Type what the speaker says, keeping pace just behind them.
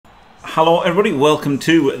Hello everybody, welcome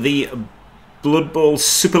to the Blood Bowl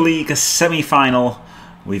Super League semi-final.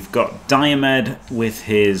 We've got Diomed with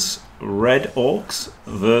his red orcs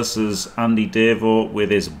versus Andy Davo with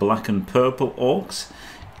his black and purple orcs.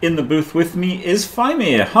 In the booth with me is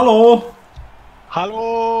Faemir. Hello!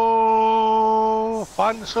 Hello,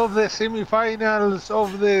 fans of the semi-finals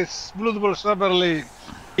of this Blood Bowl Super League.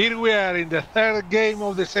 Here we are in the third game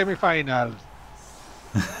of the semi-finals.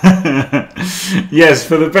 Yes,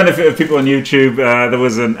 for the benefit of people on YouTube, there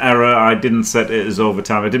was an error. I didn't set it as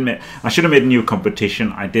overtime. I should have made a new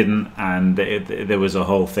competition. I didn't, and there was a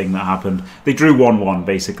whole thing that happened. They drew 1-1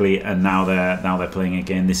 basically, and now they're playing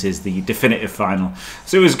again. This is the definitive final.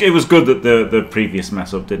 So it was good that the previous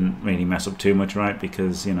mess up didn't really mess up too much, right?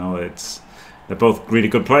 Because you know they're both really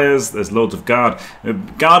good players. There's loads of guard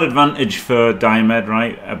advantage for Diomed,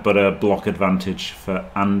 right? But a block advantage for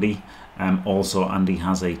Andy. Also, Andy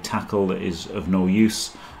has a tackle that is of no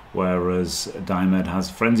use, whereas Diomed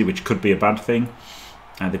has frenzy, which could be a bad thing.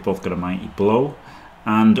 They've both got a mighty blow.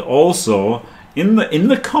 And also, in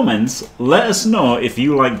the comments, let us know if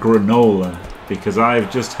you like granola, because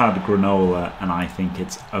I've just had granola and I think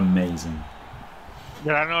it's amazing.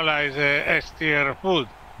 Granola is S tier food.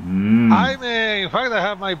 In fact, I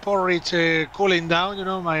have my porridge cooling down. You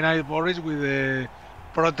know, my nice porridge with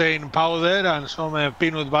protein powder and some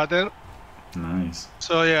peanut butter. Nice.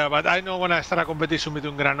 So yeah, but I know when I start a competition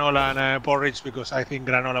between granola and porridge, because I think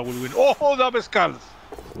granola will win. Oh, double skulls!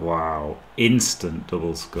 Wow, instant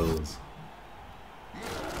double skulls.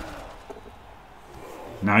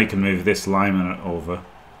 Now you can move this lineman over.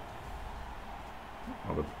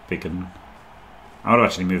 Or the big one. I would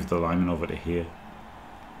actually move the lineman over to here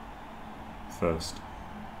first.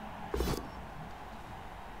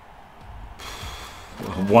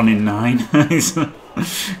 1 in 9.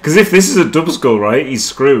 Because if this is a double skull, right, he's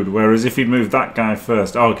screwed. Whereas if he'd moved that guy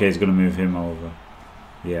first, oh, okay, he's going to move him over.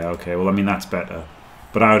 Yeah, okay, well, I mean, that's better.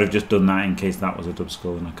 But I would have just done that in case that was a double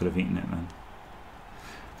skull and I could have eaten it then.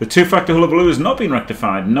 The two-factor hullabaloo has not been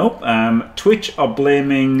rectified. Nope. Twitch are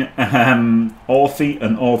blaming Orthy,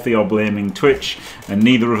 and Orthy are blaming Twitch, and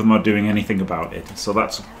neither of them are doing anything about it. So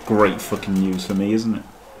that's great fucking news for me, isn't it?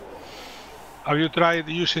 Have you tried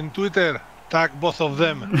using Twitter? Tag both of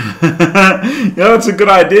them. Yeah, that's a good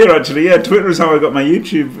idea, actually. Yeah, Twitter is how I got my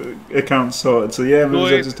YouTube account sorted. So yeah,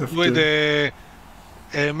 maybe I just have to...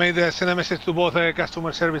 send a message to both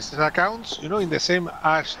customer services accounts. You know, in the same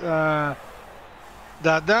hash that,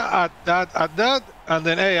 and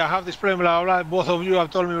then hey, I have this problem, blah blah. Both of you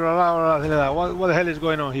have told me blah blah blah. Blah. What the hell is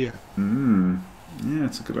going on here? Yeah,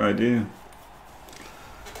 it's a good idea.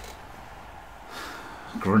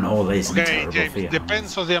 Granola isn't terrible James, for you.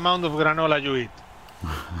 Depends on the amount of granola you eat.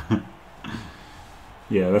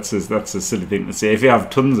 Yeah, that's a silly thing to say. If you have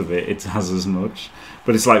tons of it, it has as much.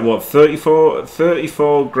 But it's like what,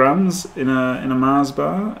 34 grams in a Mars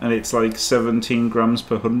bar, and it's like 17 grams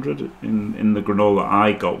per 100 in the granola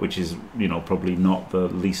I got, which is, you know, probably not the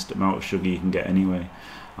least amount of sugar you can get anyway.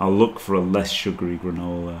 I'll look for a less sugary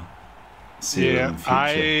granola. Yeah,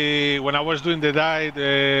 when I was doing the diet,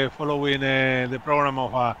 following the program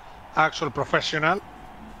of an actual professional,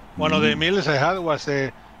 one of the meals I had was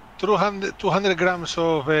 200 grams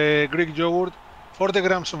of Greek yogurt, 40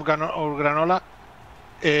 grams of granola,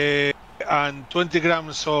 and 20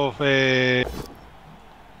 grams of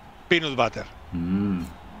peanut butter.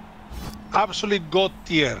 Absolutely god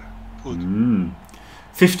tier food.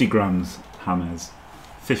 50 grams, Hammers.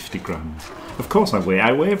 50 grams. Of course I weigh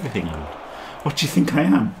everything out. What do you think I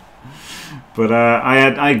am? But I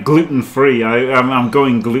had gluten-free. I'm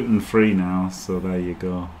going gluten-free now, so there you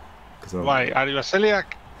go. Why? Are you a celiac?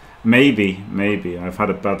 Maybe. I've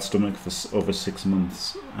had a bad stomach for over 6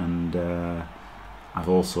 months, and I've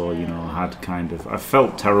also, you know, had I've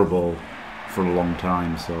felt terrible for a long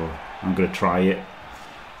time, so I'm going to try it.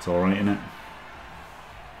 It's alright, innit?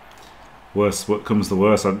 Worst, what comes the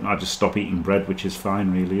worst, I just stop eating bread, which is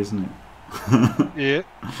fine, really, isn't it? Yeah.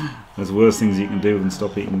 There's worse things you can do than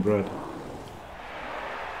stop eating bread.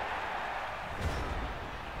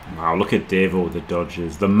 Wow, look at Davo with the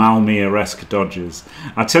dodges. The Malmere-esque dodges.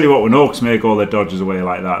 I tell you what, when orcs make all their dodges away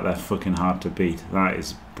like that, they're fucking hard to beat. That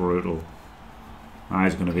is brutal. That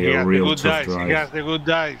is going to be a real tough drive. He has the good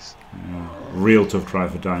dice. Yeah, real tough try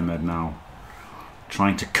for Diomed now.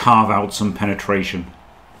 Trying to carve out some penetration.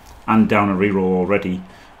 And down a reroll already,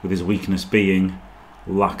 with his weakness being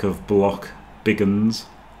lack of block biggins.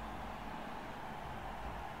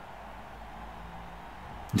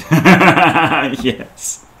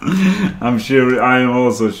 Yes. I'm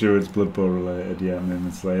also sure it's Blood Bowl related, yeah,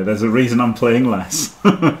 Mimic Slayer. There's a reason I'm playing less.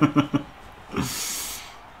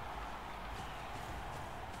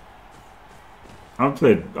 I've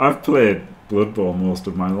played Blood Bowl most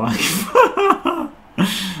of my life.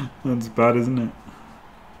 That's bad, isn't it?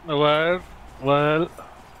 Well.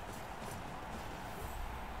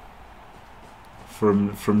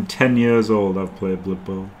 From 10 years old, I've played Blood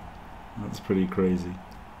Bowl. That's pretty crazy.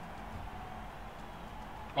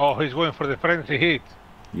 Oh, he's going for the frenzy hit.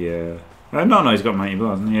 Yeah. No, he's got Mighty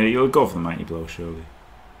Blow, hasn't he? Yeah, you'll go for the Mighty Blow, surely.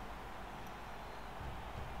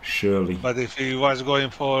 Surely. But if he was going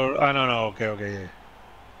for... I don't know. Okay, yeah.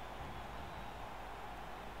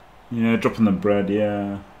 Yeah, dropping the bread,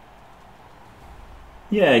 yeah.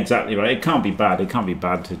 Yeah, exactly right. It can't be bad. It can't be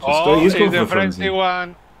bad to just... Oh, he's going the for frenzy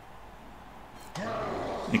one.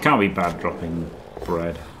 It can't be bad dropping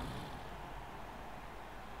bread.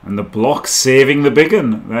 And the block saving the big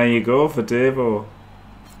one. There you go for Davo.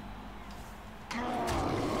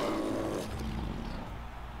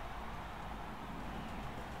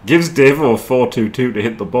 Gives Davo 4-2-2 to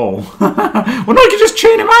hit the ball. Well, no, you can just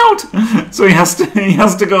chain him out. So he has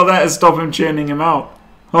to go there to stop him chaining him out.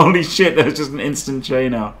 Holy shit! There's just an instant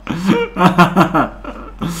chain out.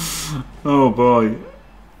 Oh boy.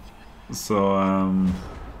 So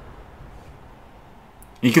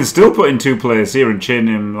you can still put in 2 players here and chain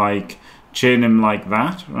him like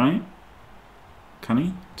that, right? Can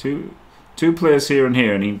he? Two players here and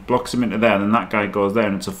here, and he blocks him into there, and then that guy goes there,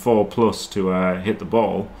 and it's a 4+ to hit the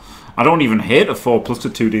ball. I don't even hit a 4+ to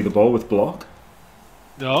 2D the ball with block.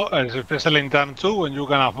 No, especially in turn 2 when you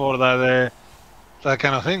can afford that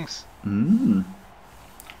kind of things.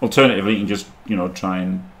 Alternatively, you can just try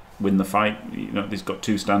and win the fight. He's got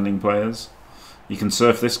 2 standing players. You can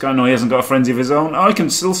surf this guy. No, he hasn't got a frenzy of his own. Oh, I can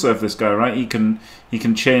still surf this guy, right? He can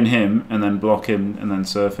chain him and then block him and then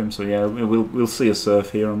surf him. So yeah, we'll see a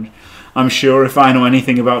surf here. I'm sure if I know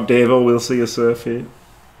anything about Davo, we'll see a surf here.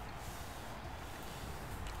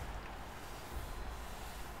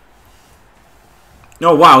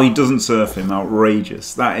 Oh wow, he doesn't surf him.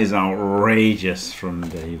 Outrageous. That is outrageous from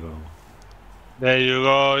Davo. There you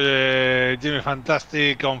go, Jimmy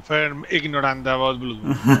Fantastic, confirm ignorant about Blue.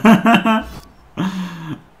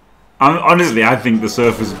 Honestly, I think the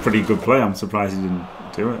surf is a pretty good play. I'm surprised he didn't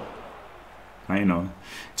do it.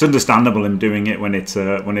 It's understandable him doing it when it's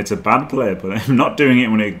a bad play, but him not doing it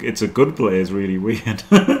when it's a good play is really weird.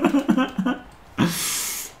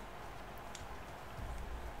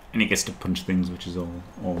 And he gets to punch things, which is all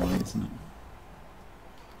right, isn't it?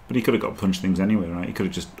 But he could have got punch things anyway, right? He could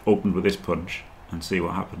have just opened with this punch and see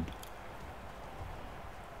what happened.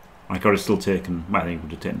 I could have still taken... Well, he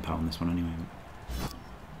would have taken power on this one anyway.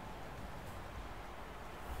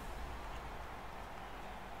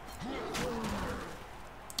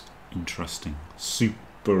 Interesting.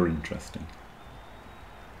 Super interesting.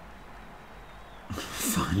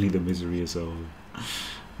 Finally the misery is over.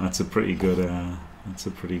 That's a pretty good...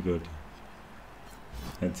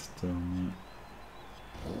 headstone, yeah.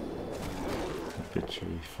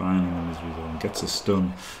 Obituary, finally the misery zone. Gets a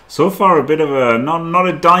stun. So far a bit of a... Not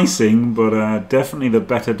a dicing, but definitely the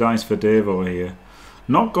better dice for Davo here.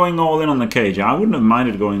 Not going all in on the cage. I wouldn't have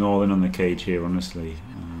minded going all in on the cage here, honestly.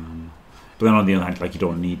 But then on the other hand, like, you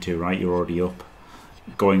don't need to, right? You're already up.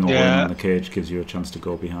 Going all in on the cage gives you a chance to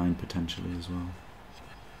go behind potentially as well.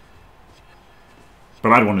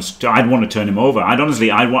 But I'd want to turn him over. I'd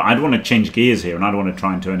want to change gears here, and I'd want to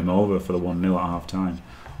try and turn him over for the 1-0 at half time.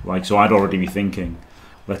 Like, so I'd already be thinking,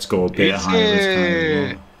 let's go a bit higher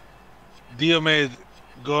this time. Diomed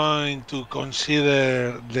going to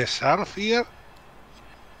consider the surf here?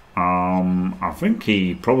 I think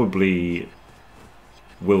he probably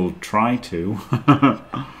will try to.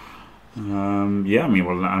 Yeah, I mean,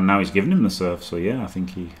 well, and now he's given him the surf, so yeah, I think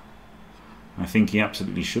he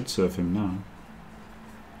absolutely should surf him now.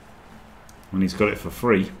 When he's got it for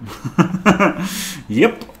free.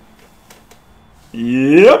 Yep.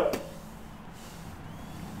 Yep.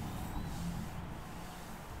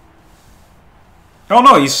 Oh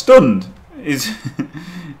no, he's stunned. His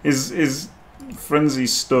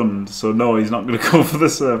frenzy's stunned, so no, he's not going to go for the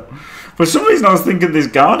surf. For some reason, I was thinking this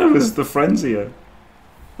Garda was the frenzier.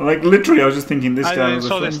 Like, literally, I was just thinking this guy was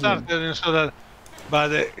the frenzier. I didn't saw that.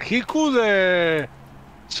 But he could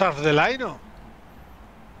surf the Lino.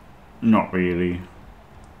 Not really.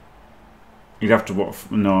 You'd have to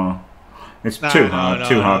no. It's too hard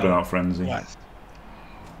without frenzy. Right.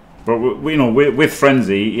 But with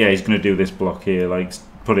frenzy, yeah, he's going to do this block here, like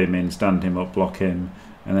put him in, stand him up, block him,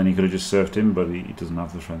 and then he could have just surfed him. But he doesn't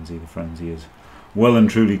have the frenzy. The frenzy is well and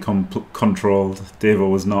truly controlled. Davo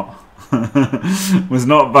was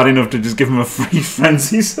not bad enough to just give him a free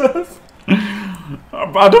frenzy surf.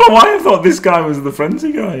 I don't know why I thought this guy was the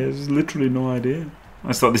frenzy guy. There's literally no idea.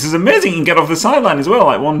 I thought this is amazing. You can get off the sideline as well,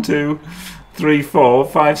 like 1, 2, 3. 3, 4,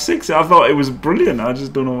 5, 6. I thought it was brilliant. I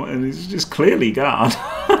just don't know. And it's just clearly guard.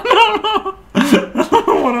 I don't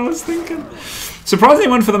know what I was thinking. Surprisingly,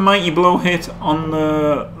 went for the mighty blow hit on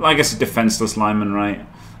the. I guess a defenseless lineman, right?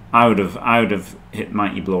 I would have hit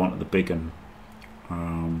mighty blow onto the big one.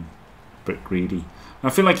 Bit greedy.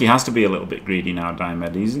 I feel like he has to be a little bit greedy now,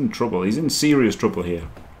 Diomed. He's in trouble. He's in serious trouble here.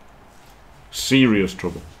 Serious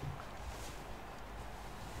trouble.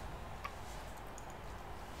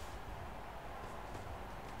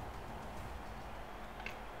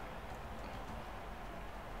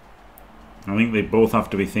 I think they both have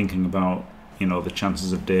to be thinking about, you know, the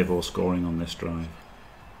chances of Davo scoring on this drive.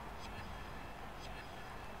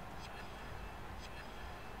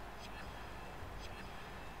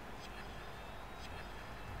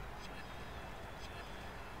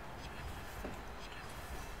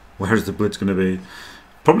 Where's the blitz going to be?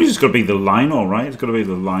 Probably just going to be the lino, right? It's going to be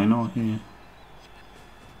the lino here.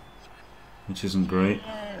 Which isn't great.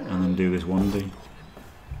 And then do this 1D.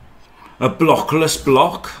 A blockless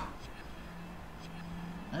block.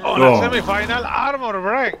 Oh, the semi-final armor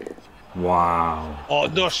break. Wow. Oh,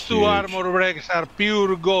 those two armor breaks are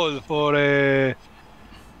pure gold for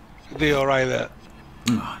Dio right there.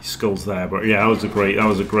 Oh, his skull's there, but yeah, that was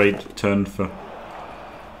a great turn for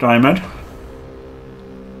Diomed.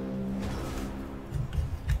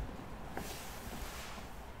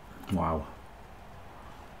 Wow.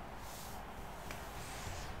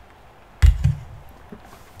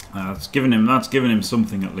 That's given him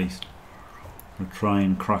something at least. We'll try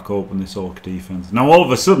and crack open this Orc defense. Now all of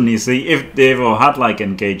a sudden, you see, if Davo had like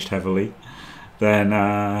engaged heavily, then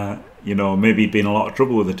you know, maybe he'd be in a lot of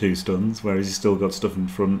trouble with the 2 stuns, whereas he's still got stuff in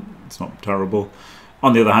front. It's not terrible.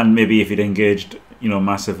 On the other hand, maybe if he'd engaged, you know,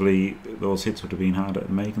 massively, those hits would have been harder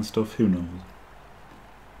to make and stuff. Who knows?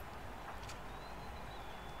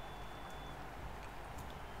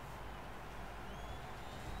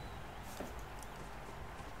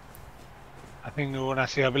 I think we're gonna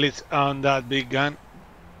see a blitz on that big gun.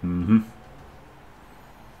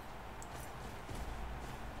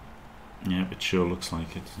 Yeah, it sure looks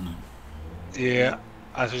like it, doesn't it? Yeah,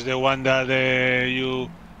 as is the one that you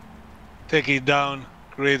take it down,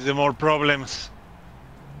 creates the more problems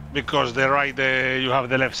because the right, you have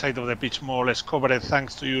the left side of the pitch more or less covered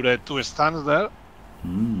thanks to your 2 stands there.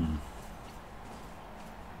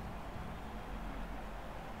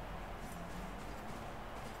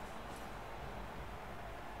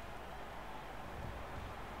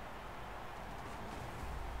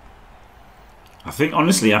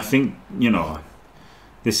 Honestly, I think, you know,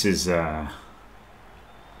 this is, you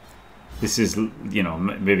know,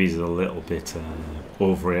 maybe he's a little bit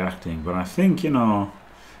overreacting, but I think, you know,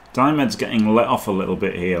 Diomed's getting let off a little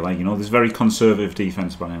bit here. Like, you know, there's very conservative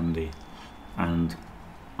defense by Andy, and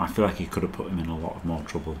I feel like he could have put him in a lot of more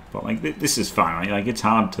trouble. But like, this is fine. Right? Like, it's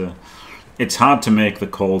hard to make the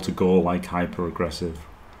call to go like hyper aggressive.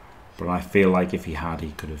 But I feel like if he had,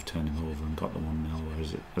 he could have turned him over and got the 1-0.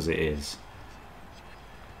 Whereas as it is,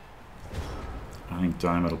 I think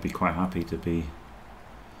Diomed will be quite happy to be,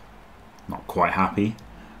 not quite happy,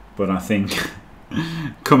 but I think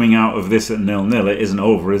coming out of this at 0-0, it isn't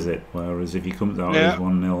over, is it? Whereas if he comes out as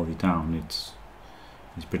 1-0, he's down,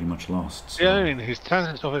 he's pretty much lost. So. Yeah, I mean, his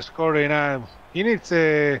chances of scoring, he needs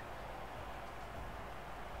a... I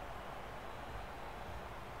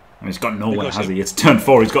mean, he's got nowhere, has he? It's turn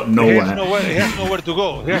 4, he's got nowhere. He has nowhere to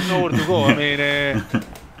go. I mean...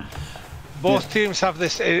 Both teams have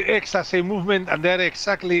this exact same movement and they're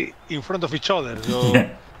exactly in front of each other. So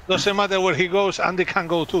doesn't matter where he goes, Andy can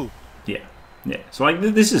go too. Yeah. So like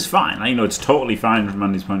this is fine. Like, you know, it's totally fine from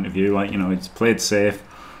Andy's point of view. Like, you know, it's played safe,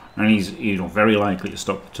 and he's, you know, very likely to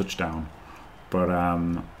stop the touchdown. But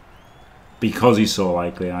because he's so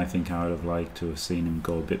likely, I think I would have liked to have seen him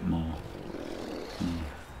go a bit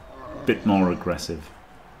more aggressive.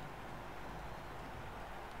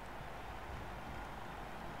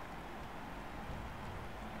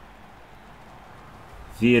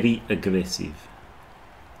 Very aggressive.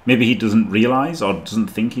 Maybe he doesn't realise or doesn't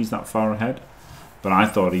think he's that far ahead, but I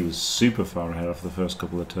thought he was super far ahead after the first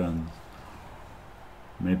couple of turns.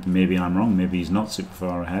 Maybe I'm wrong. Maybe he's not super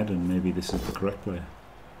far ahead, and maybe this is the correct play.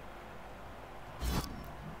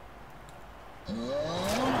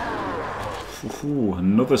 Ooh,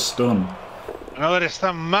 another stun. Another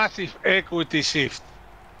stun, massive equity shift.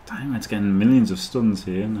 Damn, it's getting millions of stuns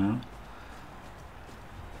here now.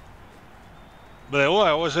 But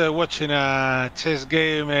I was watching a chess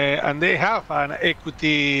game and they have an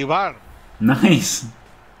equity bar. Nice.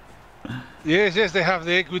 Yes, they have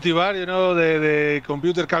the equity bar. You know, the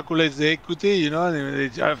computer calculates the equity, you know,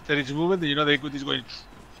 and after each movement, you know, the equity is going.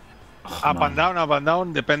 up and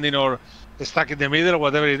down, depending on stuck in the middle or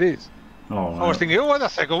whatever it is. Oh, I was thinking, oh, what a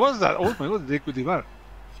second, what's that? Oh my god, the equity bar.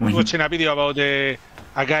 I was watching a video about a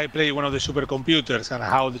guy playing one of the supercomputers and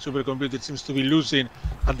how the supercomputer seems to be losing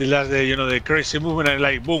until that's the crazy movement, and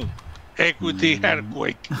like boom, equity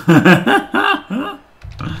earthquake.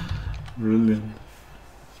 Brilliant.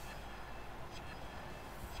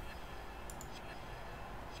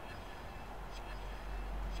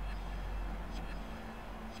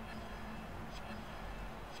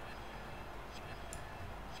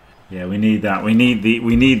 Yeah, we need that. We need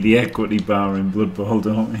the equity bar in Blood Bowl,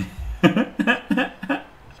 don't we?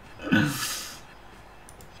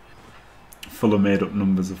 Full of made up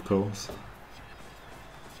numbers, of course.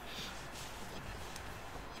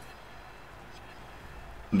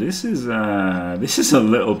 This is a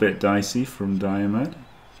little bit dicey from Diomed.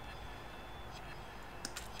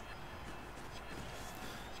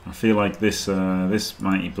 I feel like this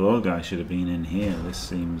Mighty Blow guy should have been in here. This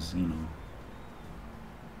seems,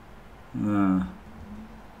 I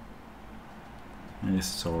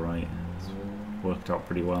guess it's alright. It's worked out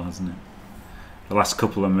pretty well, hasn't it? The last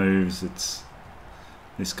couple of moves,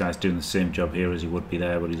 this guy's doing the same job here as he would be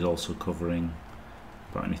there, but he's also covering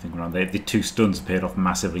about anything around there. The two stuns paid off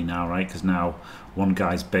massively now, right? Because now one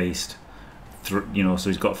guy's based, so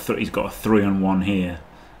he's got a 3-on-1 here,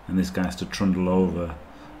 and this guy has to trundle over,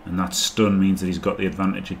 and that stun means that he's got the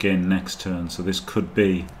advantage again next turn. So this could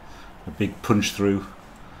be a big punch through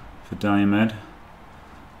for Diomed,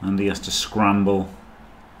 and he has to scramble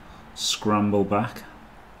back.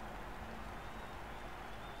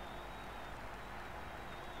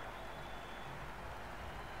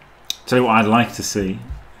 Tell you what I'd like to see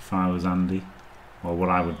if I was Andy, or what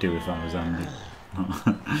I would do if I was Andy.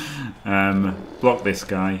 Block this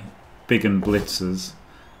guy, big and blitzers,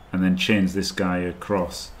 and then change this guy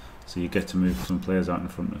across, so you get to move some players out in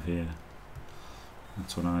front of here.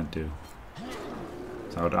 That's what I'd do.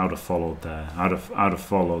 So I'd have followed there. I'd have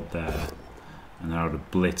followed there, and then I would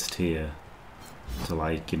have blitzed here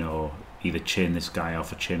to either chain this guy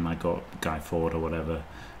off or chain my guy forward or whatever,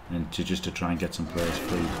 and just to try and get some players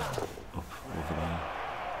free up over there.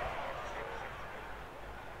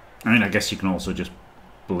 I mean, I guess you can also just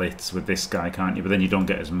blitz with this guy, can't you? But then you don't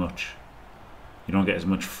get as much. You don't get as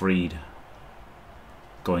much freed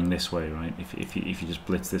going this way, right? If you just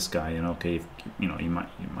blitz this guy, and okay, you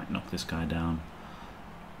might knock this guy down,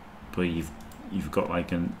 but you've got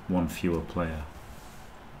like one fewer player.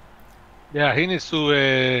 Yeah, he needs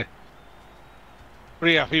to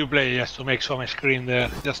free a few players to make some screen there,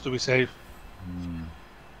 just to be safe.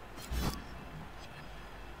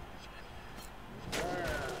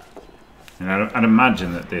 And I'd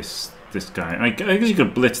imagine that this guy, I guess you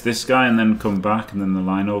could blitz this guy and then come back, and then the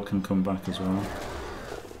Lino can come back as well.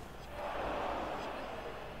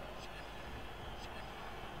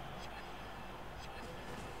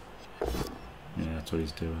 Yeah, that's what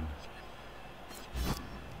he's doing.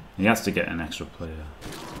 He has to get an extra player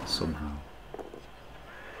somehow.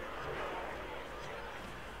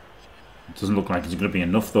 It doesn't look like it's going to be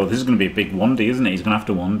enough though. This is going to be a big 1D, isn't it? He's going to have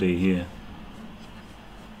to 1D here.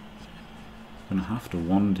 Going to have to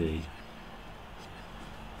 1D.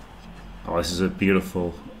 Oh, this is a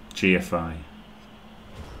beautiful GFI.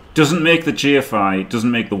 Doesn't make the GFI,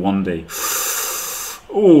 doesn't make the 1D.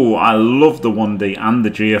 Oh, I love the 1D and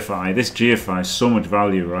the GFI. This GFI is so much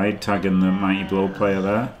value, right? Tagging the Mighty Blow player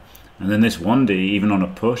there. And then this 1D, even on a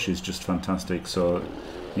push, is just fantastic. So,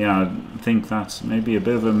 yeah, I think that's maybe a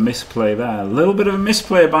bit of a misplay there. A little bit of a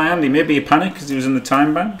misplay by Andy. Maybe he panicked because he was in the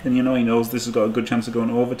time bank. And, he knows this has got a good chance of going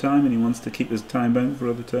overtime. And he wants to keep his time bank for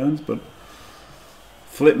other turns. But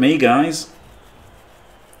flip me, guys.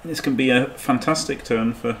 This can be a fantastic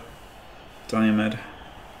turn for Diomed.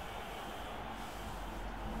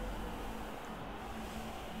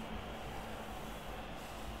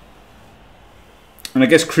 And I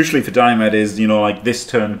guess crucially for Diomed is, like this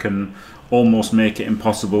turn can almost make it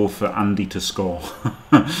impossible for Andy to score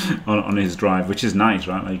on his drive, which is nice,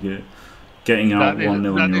 right? Like getting out 1-0 on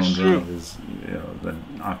your own drive is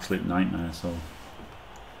an absolute nightmare. So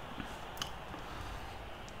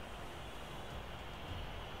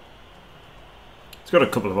it's got a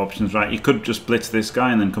couple of options, right? You could just blitz this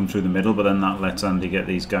guy and then come through the middle, but then that lets Andy get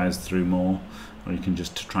these guys through more, or you can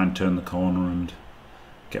just try and turn the corner and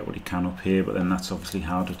get what he can up here, but then that's obviously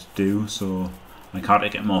harder to do, so like harder to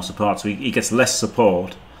get more support. So he gets less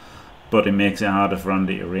support, but it makes it harder for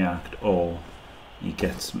Andy to react, or he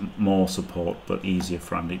gets more support but easier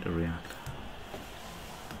for Andy to react.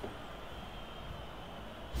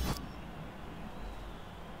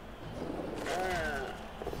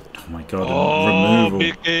 Oh my god, removal.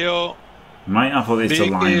 Big KO. Might apple it's a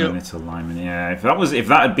lineman, it's a lineman, yeah. If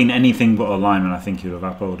that had been anything but a lineman, I think you'd have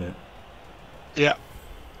appled it. Yeah.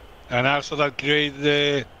 And also that creates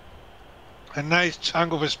a nice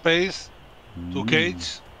chunk of space to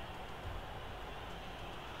cage.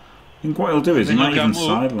 I think what he'll do is he might even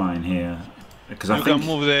sideline here. Because I think you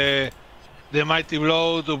can move the mighty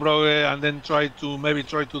blow to probably and then try to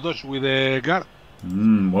dodge with the guard.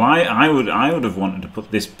 Well, I would have wanted to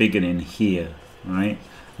put this bigger in here, right?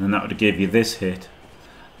 And then that would have gave you this hit,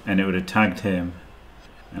 and it would have tagged him.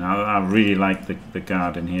 And I really like the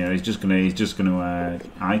guard in here. He's just gonna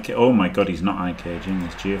oh my god, he's not eye caging.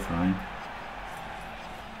 He's geofying.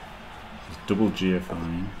 He's double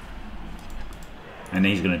geofying, and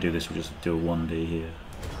he's gonna do this. We'll just do a 1D here.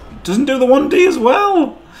 Doesn't do the 1D as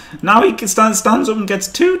well. Now he stands up and gets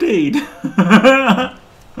 2D'd.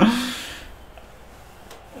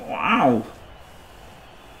 Wow.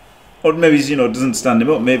 Or maybe he's, doesn't stand him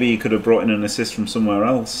up. Maybe he could have brought in an assist from somewhere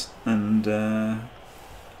else. And,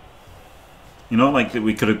 like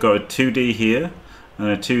we could have got a 2D here and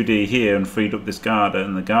a 2D here and freed up this Garda.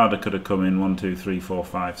 And the Garda could have come in 1, 2, 3, 4,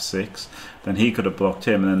 5, 6. Then he could have blocked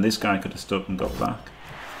him. And then this guy could have stuck and got back.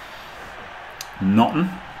 Nothing.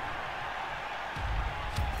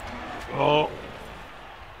 Oh.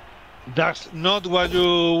 That's not what you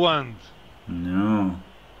want. No.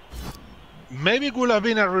 Maybe it could have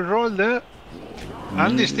been a reroll there.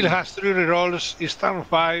 Andy still has 3 rerolls. He's turn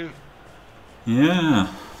 5. Yeah.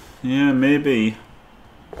 Yeah, maybe.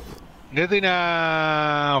 Getting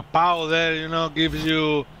a POW there, gives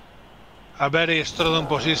you a very strong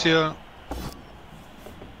position.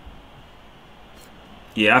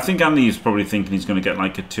 Yeah, I think Andy's probably thinking he's going to get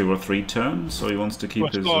like a 2 or 3 turn, so he wants to keep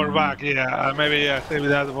his score back. Yeah, maybe save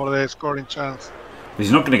that for the scoring chance. But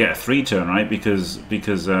he's not going to get a 3 turn, right? Because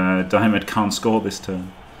Diomed can't score this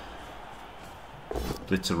turn.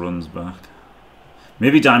 Blitzer runs back.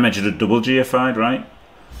 Maybe Diomed should have double GFI'd, right?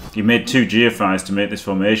 He made 2 GFIs to make this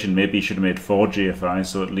formation. Maybe he should have made 4 GFIs,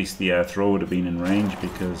 so at least the throw would have been in range,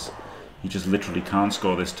 because he just literally can't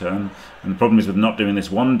score this turn. And the problem is with not doing this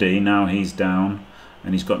 1D, now he's down.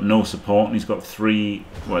 And he's got no support, and he's got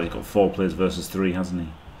 4 players versus 3, hasn't he?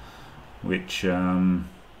 Which,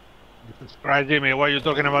 Right, Jimmy, why are you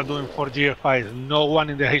talking about doing 4 GFIs? No one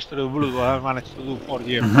in the history of Blue has managed to do 4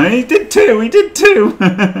 GFIs. He did 2,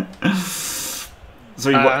 So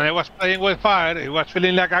and he was playing with fire, he was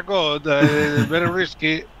feeling like a god, very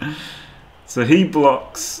risky. So he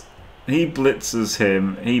blocks, he blitzes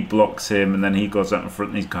him, he blocks him, and then he goes out in front,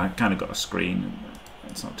 and he's kind of got a screen.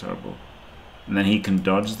 It's not terrible. And then he can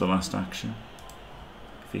dodge the last action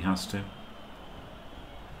if he has to.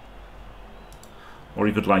 Or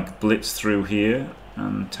he could like blitz through here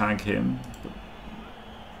and tag him.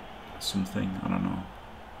 Something, I don't know.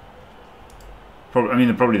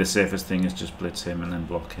 Probably the safest thing is just blitz him and then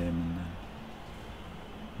block him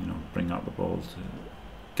and then, bring out the ball to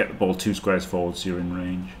get the ball 2 squares forward so you're in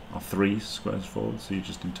range, or 3 squares forward so you're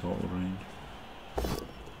just in total range.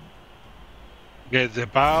 Get the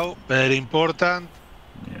POW, very important.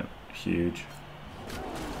 Yeah, huge.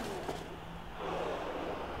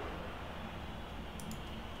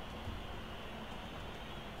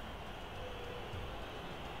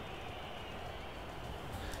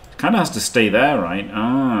 It kind of has to stay there, right?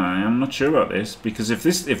 I'm not sure about this, because if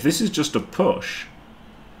this is just a push,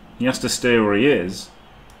 he has to stay where he is.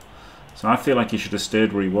 So I feel like he should have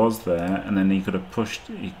stayed where he was there, and then he could have pushed.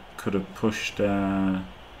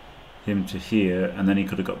 Him to here, and then he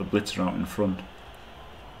could have got the blitzer out in front.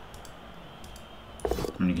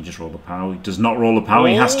 And you can just roll the POW. He does not roll the POW,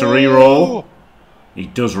 he has to re-roll. He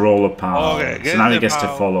does roll a POW. Okay, so now he gets to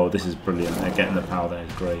follow. This is brilliant. Getting the POW there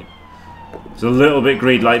is great. It's a little bit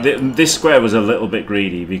greedy. Like this square was a little bit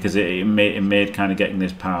greedy because it made kind of getting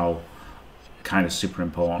this POW kind of super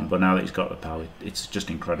important. But now that he's got the POW, it's just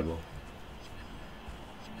incredible.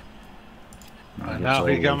 And now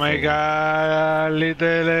he can make a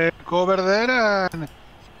little cover there and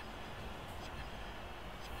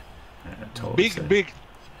big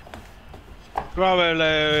trouble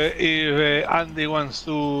if Andy wants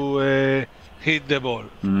to hit the ball.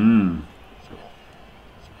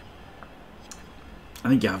 I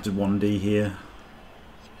think you have to 1D here,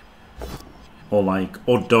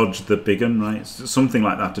 or dodge the big one, right? Something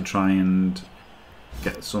like that to try and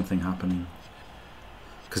get something happening.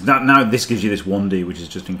 Because now this gives you this 1D, which is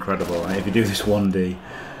just incredible, right? If you do this 1D,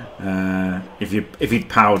 if he'd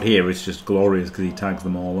POW'd here, it's just glorious because he tags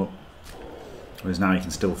them all up. Whereas now you can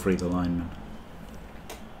still free the lineman.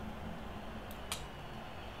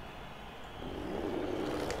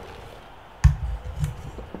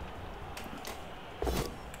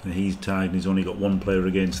 He's tagged, he's only got 1 player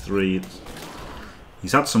against 3. It's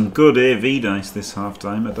He's had some good AV dice this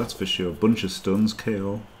half-timer, that's for sure. Bunch of stuns,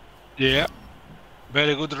 KO. Yeah.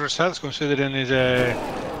 Very good results considering his...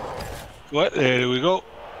 well, there we go.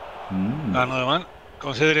 Another one.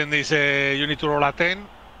 Considering this, you need to roll a 10.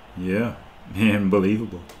 Yeah,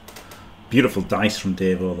 unbelievable. Beautiful dice from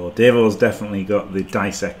Davo, though. Davo's definitely got the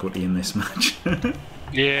dice equity in this match.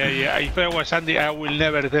 Yeah. If I was Andy, I will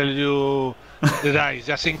never tell you the dice,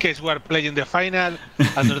 just in case we are playing the final,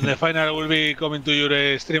 and during the final I will be coming to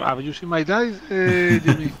your stream. Have you seen my dice,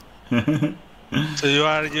 Jimmy? So you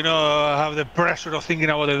are, have the pressure of thinking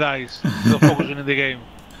about the dice, not focusing on the game.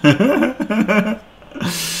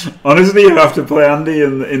 Honestly, if I have to play Andy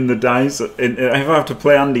in the dice, if I have to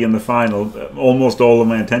play Andy in the final, almost all of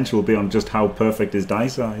my attention will be on just how perfect his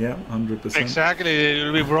dice are. Yeah, 100%. Exactly,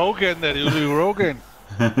 you'll be broken. Then you'll be broken.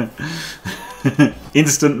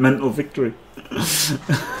 Instant mental victory.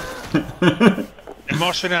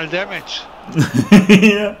 Emotional damage.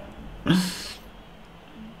 Yeah.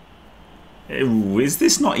 Is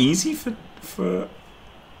this not easy for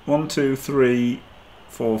 1, 2, 3,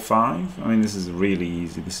 4, 5? I mean, this is really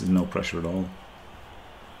easy. This is no pressure at all.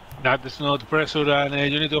 That is not pressure, and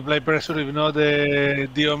you need to apply pressure. If not, the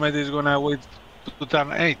Diomed is gonna wait to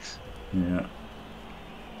turn 8. Yeah.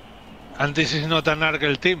 And this is not an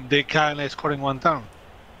Argel team. They can score in 1 turn.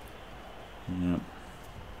 Yeah.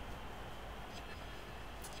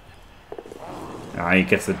 Ah, he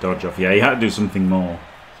gets the dodge off. Yeah, he had to do something more.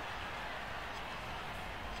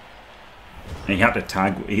 He had to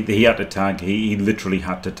tag. He had to tag. He literally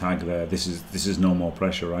had to tag there. This is no more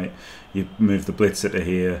pressure, right? You move the blitzer to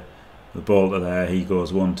here, the ball to there. He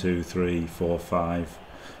goes 1, 2, 3, 4, 5.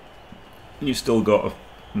 You still got,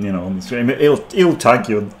 he'll tag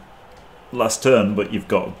you last turn, but you've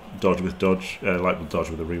got dodge with dodge, like dodge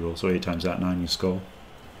with a reroll. So 8 times out of 9 you score.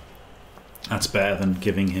 That's better than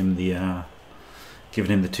giving him the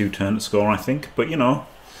 2 turn to score, I think. But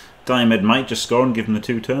Diomed might just score and give him the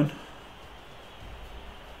 2 turn.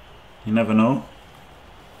 You never know.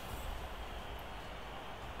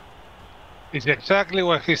 It's exactly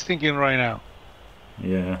what he's thinking right now.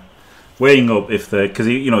 Yeah, weighing up because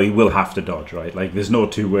he will have to dodge, right? Like there's no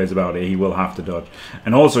two ways about it. He will have to dodge,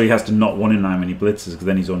 and also he has to not 1 in 9 many blitzes because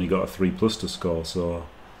then he's only got a 3+ to score. So,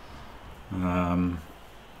 well,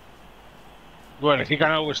 he can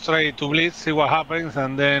always try to blitz, see what happens,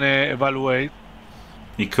 and then evaluate.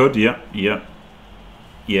 He could, yeah.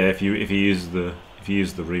 If you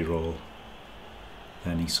use the reroll,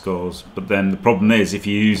 then he scores. But then the problem is, if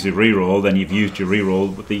you use your reroll, then you've used your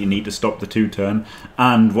reroll, but you need to stop the 2 turn.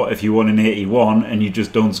 And what if you won in 81 and you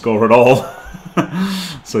just don't score at all?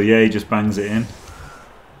 So yeah, he just bangs it in.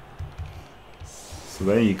 So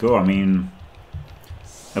there you go. I mean,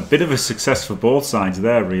 a bit of a success for both sides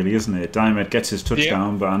there, really, isn't it? Diomed gets his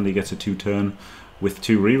touchdown, but Andy gets a 2 turn with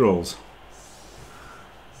 2 rerolls.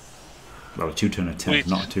 Well, a 2 turn attempt,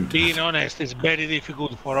 not a 2 turn. Being honest, it's very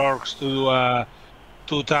difficult for orcs to do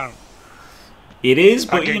 2 turn. It is,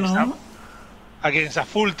 but against a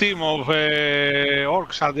full team of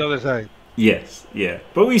orcs at the other side. Yes, yeah,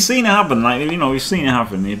 but we've seen it happen. Like we've seen it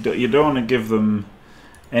happen. You don't want to give them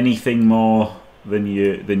anything more than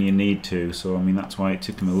you need to. So I mean, that's why it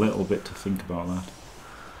took him a little bit to think about that.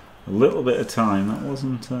 A little bit of time. That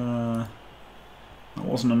wasn't an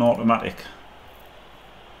automatic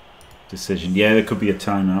decision. Yeah, there could be a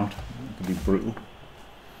timeout. It could be brutal.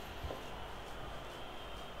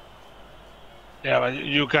 Yeah, but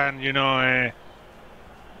you can,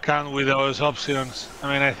 count with those options.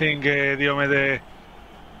 I mean, I think Diomed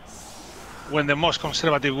went the most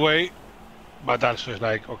conservative way, but also it's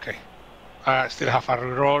like, okay, I still have a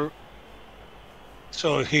reroll,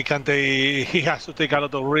 so he has to take a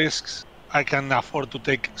lot of risks. I can afford to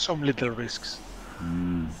take some little risks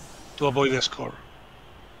to avoid the score.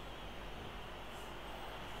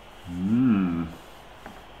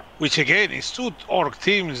 Which again is 2 orc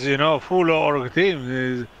teams, full orc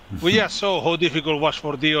teams. We just saw how difficult it was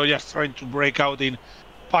for Dio just trying to break out in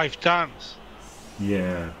 5 turns.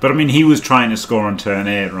 Yeah, but I mean, he was trying to score on turn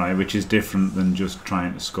 8, right? Which is different than just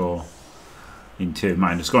trying to score in 2.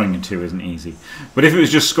 Mind, scoring in 2 isn't easy. But if it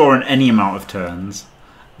was just scoring any amount of turns,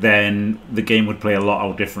 then the game would play a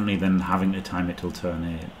lot differently than having to time it till turn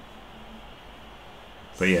 8.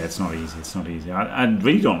 But yeah, it's not easy. It's not easy. I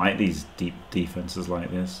really don't like these deep defenses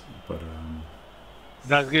like this. But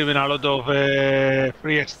that's giving a lot of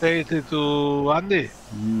free estate to Andy.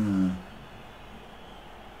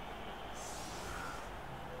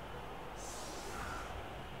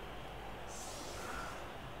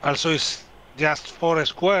 Also, it's just 4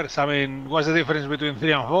 squares. I mean, what's the difference between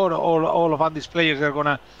 3 and 4? All of Andy's players are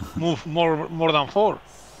gonna move more than 4.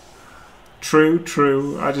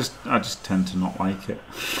 True. I just tend to not like it.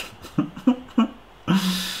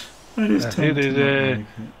 I just tend to not like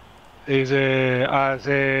it. As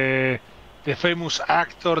the famous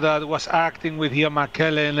actor that was acting with Ian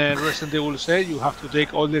McKellen and Resident Evil say, you have to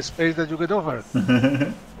take all the space that you get offered.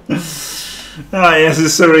 Yes,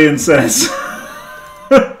 as Syrian says.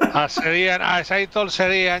 As I told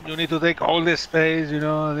Syrian, you need to take all the space, you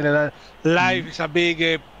know. Life is a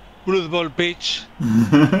big bloodbowl pitch.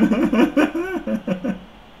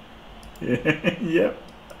 Yep.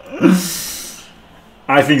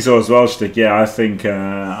 I think so as well, Stick. Yeah, I think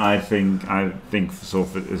so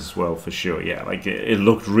as well for sure. Yeah, like it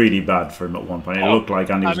looked really bad for him at one point. It looked like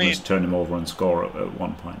Andy was going to turn him over and score at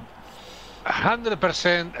one point.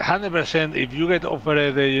 100%. If you get offered,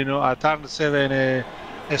 a turn 7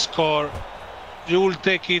 score, you will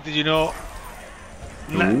take it. Get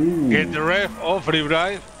the ref off free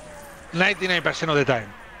drive 99% of the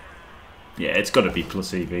time. Yeah, it's got to be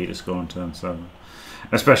plus EV to score on turn 7.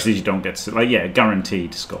 Especially if you don't get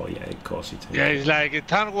guaranteed to score. Yeah, of course you take. Yeah, it's like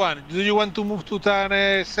turn 1. Do you want to move to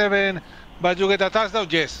turn 7, but you get a touchdown?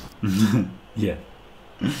 Yes. Yeah.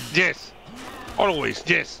 Yes. Always.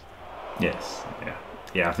 Yes. Yes.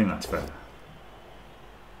 Yeah. I think that's fair.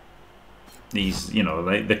 These,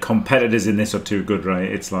 the competitors in this are too good,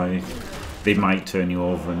 right? It's like they might turn you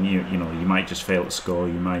over, and you might just fail to score.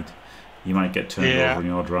 You might get turned over in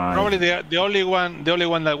your drive. Probably the only one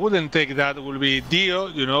that wouldn't take that will be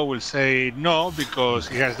Dio. Will say no because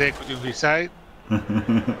he has the equity on his side.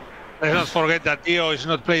 Let's not forget that Dio is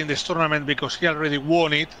not playing this tournament because he already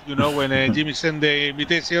won it. When Jimmy sent the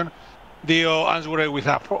invitation, Dio answered with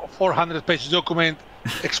a 400-page document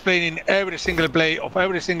explaining every single play of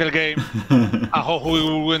every single game and how he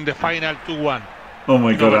will win the final 2-1. Oh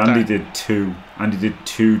my God, Andy did 2. Andy did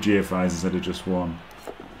 2 GFIs instead of just 1.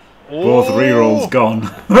 Both rerolls gone.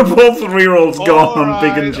 Both rerolls gone on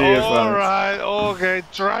big and GFIs. Alright, okay,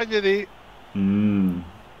 tragedy.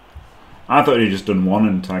 I thought he'd just done 1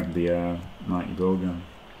 and tagged the Mighty Blow guy.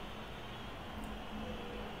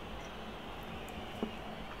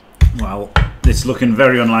 Well, it's looking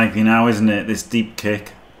very unlikely now, isn't it? This deep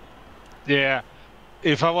kick. Yeah.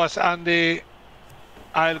 If I was Andy,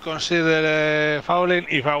 I'll consider fouling.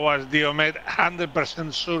 If I was Diomed,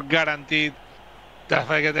 100% sure, guaranteed that if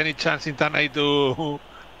I get any chance in turn 8 to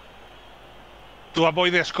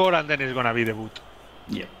avoid the score, and then it's gonna be the boot.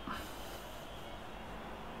 Yep.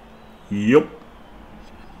 Yep.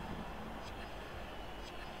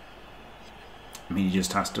 I mean, he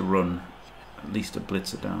just has to run at least a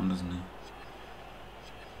blitzer down, doesn't he?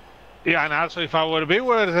 Yeah, and also if our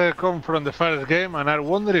viewers come from the first game and are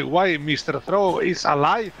wondering why Mr. Throw is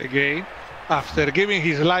alive again after giving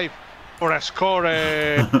his life for a score,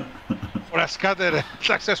 for a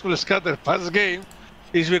successful scatter pass game,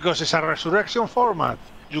 is because it's a resurrection format.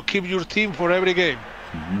 You keep your team for every game.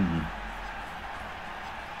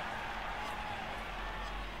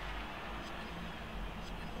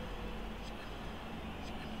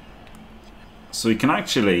 So you can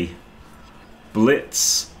actually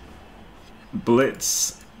blitz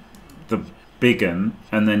the big un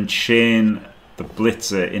and then chain the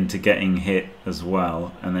blitzer into getting hit as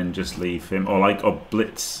well, and then just leave him, or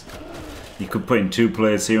blitz. You could put in 2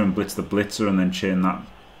 players here and blitz the blitzer and then chain that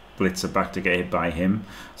blitzer back to get hit by him.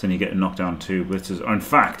 So then you get knocked down 2 blitzers. Or in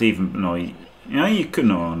fact, even you could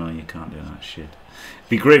you can't do that shit. It'd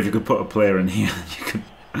be great if you could put a player in here. You could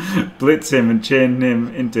blitz him and chain him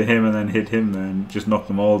into him and then hit him, then just knock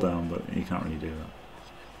them all down. But you can't really do that.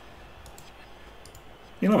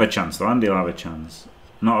 He'll have a chance though. Andy will have a chance.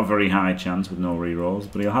 Not a very high chance with no rerolls,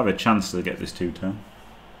 but he'll have a chance to get this 2-turn.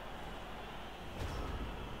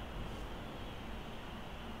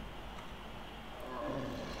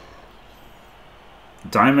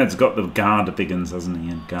 Diomed's got the guard big uns, hasn't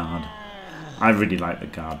he? And guard. I really like the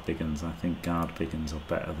guard big uns. I think guard big uns are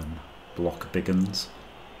better than block big uns.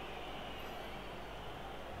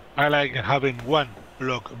 I like having 1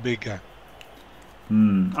 block bigger.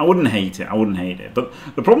 I wouldn't hate it. But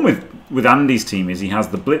the problem with Andy's team is he has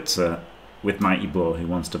the blitzer with Mighty Blow who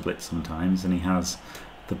wants to blitz sometimes, and he has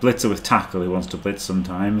the blitzer with tackle who wants to blitz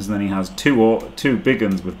sometimes, and then he has two big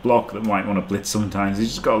uns with block that might want to blitz sometimes. He's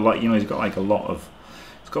just got a lot. He's got like a lot of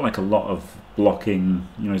blocking.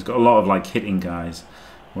 He's got a lot of like hitting guys.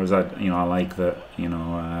 Whereas I like that.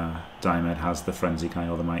 Diomed has the frenzy guy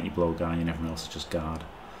or the Mighty Blow guy, and everyone else is just guard.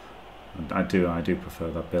 And I do prefer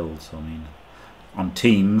that build. So I mean, on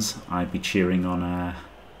teams, I'd be cheering on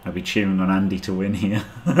Andy to win here.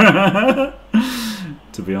 To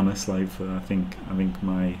be honest, I think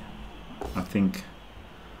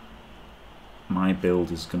my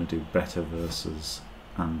build is going to do better versus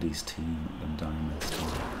Andy's team and Diomed's team.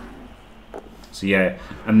 So yeah,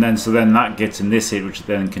 and then then that gets in this hit, which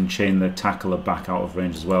then can chain the tackler back out of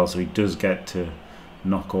range as well. So he does get to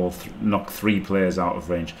knock knock 3 players out of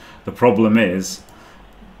range. The problem is,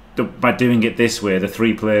 by doing it this way, the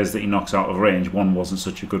 3 players that he knocks out of range, one wasn't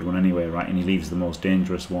such a good one anyway, right? And he leaves the most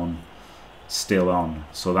dangerous one still on.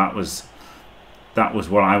 So that was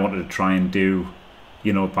what I wanted to try and do,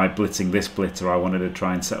 you know, by blitzing this blitzer. I wanted to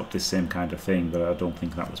try and set up this same kind of thing, but I don't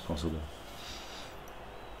think that was possible.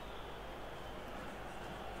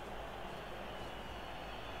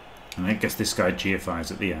 And I guess this guy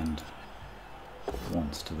GFIs at the end.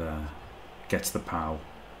 Wants to there. Gets the POW.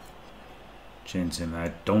 Chains in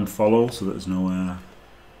there. Don't follow, so there's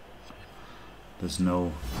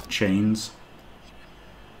no chains.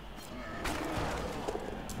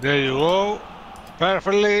 There you go.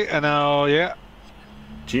 Perfectly, and now, yeah.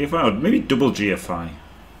 GFI, or maybe double GFI.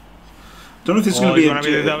 Don't know if it's going to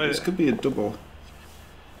be this could be a double.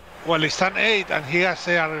 Well, it's an 8 and he has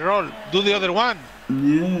a reroll. Do the other one.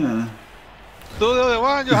 Yeah. Do the other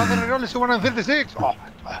one. You have a reroll. It's 136. Oh,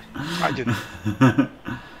 imagine.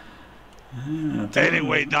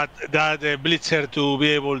 Anyway, that blitzer to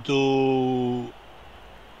be able to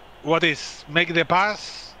make the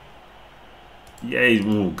pass. Yeah.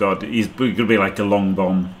 Oh god, he's going to be like a long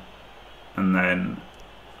bomb, and then,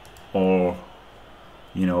 or,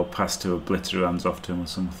 you know, pass to a blitzer who hands off to him or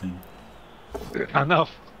something.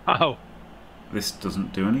 Enough. How? This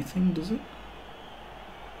doesn't do anything, does it?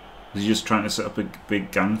 Is he just trying to set up a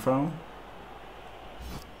big gang foul?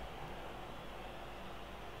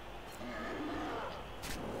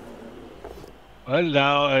 Well,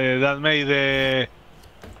 now that made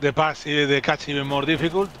the pass, the catch even more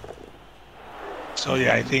difficult. So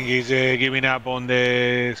yeah, I think he's giving up on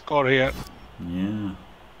the score here. Yeah.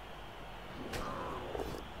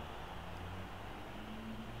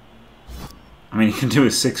 I mean, he can do a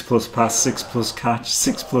 6+ pass, 6+ catch,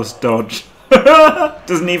 6+ dodge.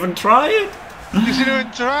 Doesn't even try it. Doesn't even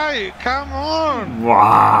try it. Come on.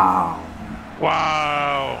 Wow.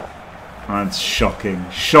 Wow. That's shocking.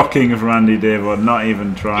 Shocking of Randy Davo, not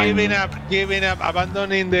even trying. Giving up,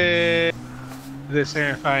 abandoning the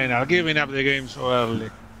semi-final, giving up the game so early.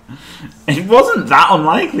 It wasn't that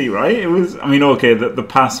unlikely, right? It was. I mean, okay, the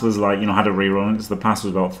pass was like, you know, had a rerun. So the pass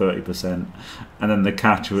was about 30%, and then the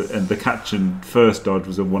catch and first dodge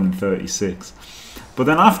was a 1 in 36. But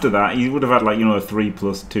then after that, he would have had, like, you know, a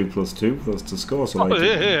 3+2+2 plus to score. So like,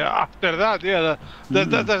 yeah. After that, yeah, that's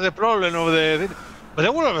the problem of the thing. But they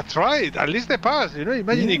would have tried at least the pass. You know,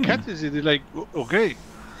 imagine he catches it. It's like, okay. He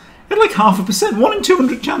had like 0.5%, 1 in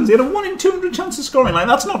 200 chance. He had a 1 in 200 chance of scoring. Like,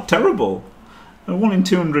 that's not terrible. A 1 in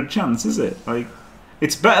 200 chance, is it? Like,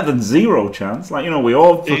 it's better than 0 chance. Like, you know, we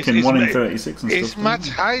all fucking 1 in 36 and stuff. It's much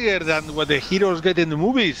higher than what the heroes get in the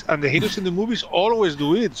movies, and the heroes in the movies always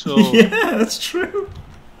do it. So yeah, that's true.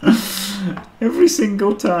 Every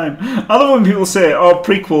single time. I love when people say, "Oh,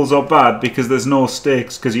 prequels are bad because there's no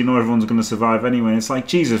stakes because you know everyone's going to survive anyway." It's like,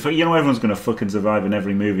 Jesus, you know everyone's going to fucking survive in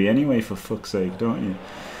every movie anyway. For fuck's sake, don't you?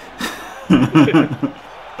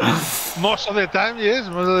 Most of the time, yes.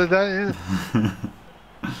 Most of the time, yes.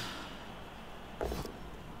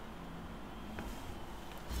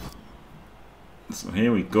 So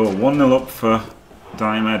here we go. 1-0 up for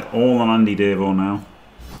Diomed. All on Andy Davo now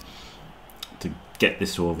to get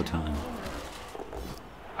this to overtime.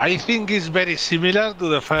 I think it's very similar to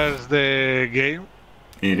the first game.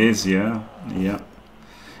 It is, yeah.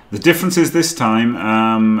 The difference is this time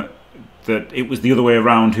that it was the other way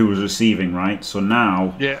around who was receiving, right? So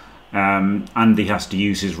now, Andy has to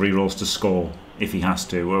use his rerolls to score if he has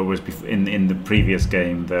to. Whereas in the previous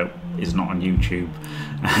game that is not on YouTube,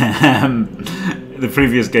 the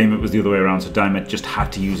previous game it was the other way around. So Diomed just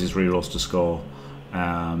had to use his rerolls to score.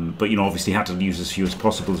 But you know, obviously, had to use as few as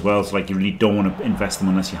possible as well. So like, you really don't want to invest them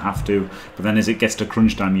unless you have to. But then, as it gets to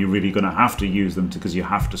crunch time, you're really going to have to use them because you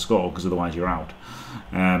have to score, because otherwise you're out.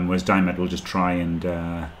 Whereas Diomed will just try and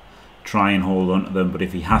hold on to them. But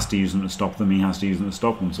if he has to use them to stop them, he has to use them to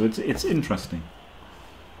stop them. So it's interesting.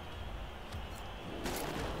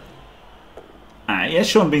 Yeah,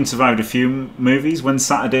 Sean Bean survived a few movies. When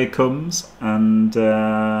Saturday Comes and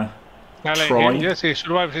Troy. Yes, he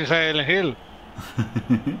survived in Silent Hill.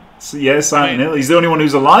 So, yeah, Silent Hill. He's the only one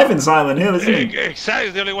who's alive in Silent Hill, isn't he? Exactly,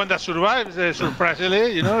 he's the only one that survives,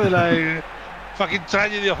 surprisingly, you know, like fucking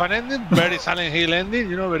tragedy of an ending, very Silent Hill ending,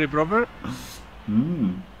 you know, very proper.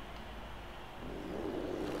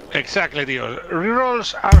 Exactly, Dio.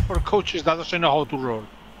 Rerolls are for coaches that doesn't know how to roll.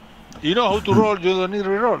 You know how to roll, you don't need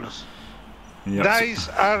rerolls. Dice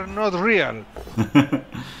are not real.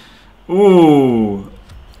 Ooh.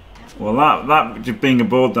 Well, that just being a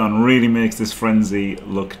board down really makes this frenzy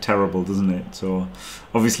look terrible, doesn't it? So,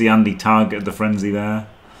 obviously, Andy targeted the frenzy there.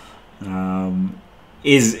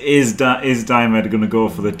 Is Diomed going to go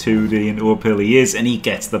for the 2D into uphill? He is, and he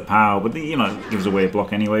gets the power, but you know, gives away a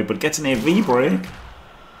block anyway. But gets an AV break.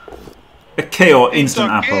 A KO, instant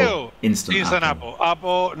apple. Instant apple.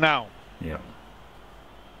 Apple now. Yeah.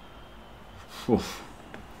 Oof.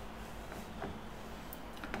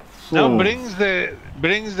 Now brings the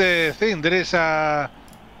thing. There is a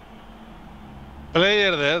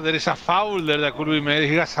player there. There is a foul there that could be made.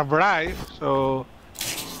 He has a bribe, so.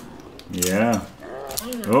 Yeah.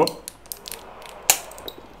 Oh.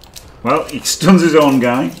 Well, he stuns his own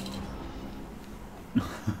guy.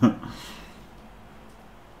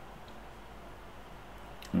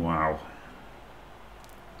 Wow.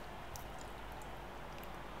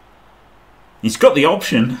 He's got the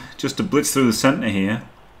option just to blitz through the centre here.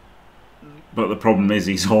 But the problem is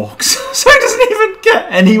he's Hawks. So he doesn't even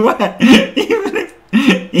get anywhere.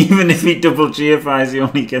 Even if he double GFIs, he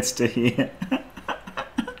only gets to here.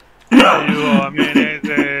 I mean,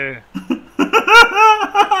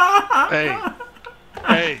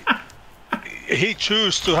 hey, he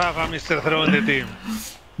chose to have a Mr. Throw in the team.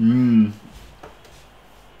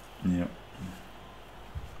 Yep.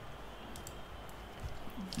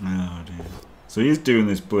 Oh dear. So he's doing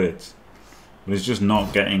this blitz, but he's just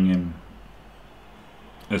not getting him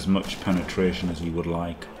as much penetration as he would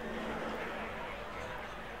like.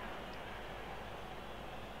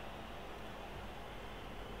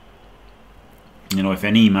 You know, if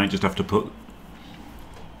any, he might just have to put,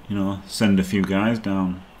 you know, send a few guys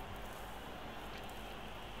down.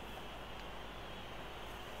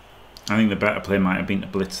 I think the better play might have been to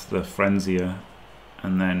blitz the Frenzier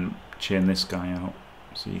and then chain this guy out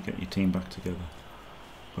so you get your team back together.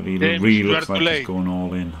 But he really looks like he's going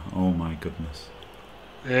all in. Oh my goodness.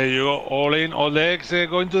 There you go, all in, all the eggs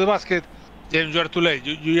going to the basket. James, you are too late.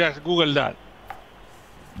 You just Google that.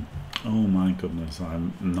 Oh my goodness,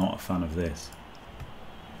 I'm not a fan of this.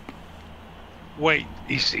 Wait,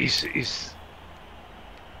 he's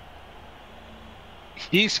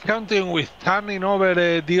counting with turning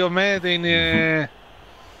over Diomed in...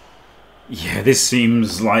 Yeah, this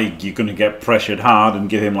seems like you're going to get pressured hard and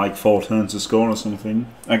give him like 4 turns to score or something.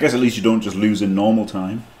 I guess at least you don't just lose in normal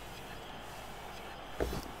time.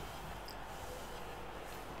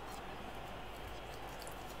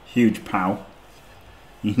 Huge pow.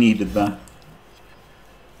 He needed that.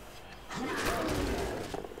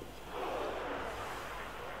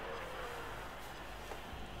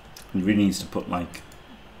 He really needs to put like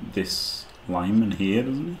this lineman here,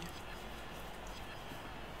 doesn't he?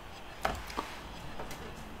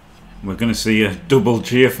 We're going to see a double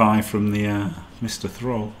GFI from the Mr.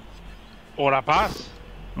 Throw. Or a pass.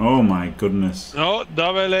 Oh my goodness. No,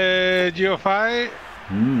 double GFI.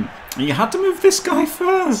 You had to move this guy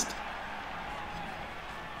first.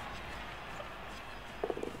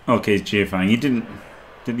 Okay, he's GFI. You didn't...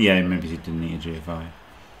 Yeah, maybe he didn't need a GFI.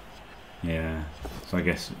 Yeah, so I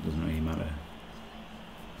guess it doesn't really matter.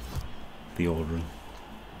 The ordering.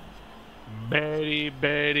 Very,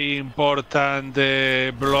 very important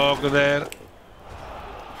block there.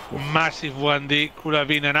 Massive 1D. Could have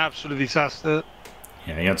been an absolute disaster.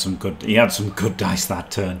 Yeah, he had some good dice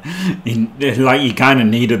that turn. He kind of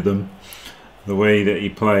needed them, the way that he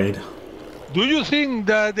played. Do you think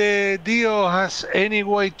that Dio has any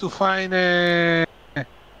way to find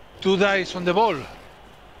 2 dice on the ball?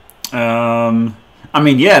 I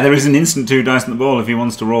mean, yeah, there is an instant 2 dice on the ball if he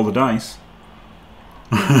wants to roll the dice.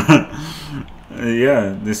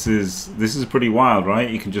 Yeah, this is pretty wild, right?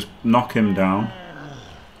 You can just knock him down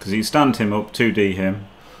because you stand him up, 2D him,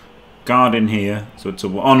 guard in here. So it's a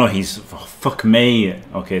oh no, he's fuck me.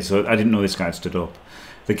 Okay, so I didn't know this guy stood up.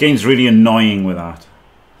 The game's really annoying with that.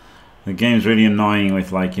 The game's really annoying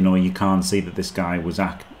with, like, you know, you can't see that this guy was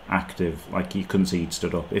active. Like, you couldn't see he'd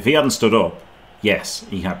stood up. If he hadn't stood up, yes,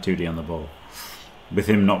 he had 2D on the ball. With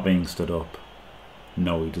him not being stood up,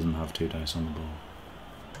 no, he doesn't have 2 dice on the ball.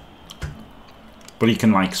 But he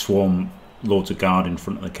can, like, swarm loads of guard in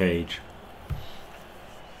front of the cage.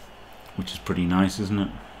 Which is pretty nice, isn't it?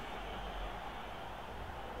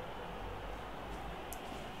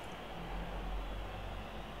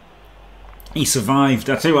 He survived.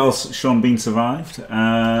 I tell you what else Sean Bean survived.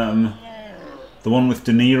 The one with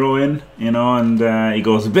De Niro in, you know, and he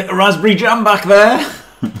goes, a bit of raspberry jam back there.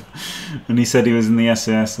 And he said he was in the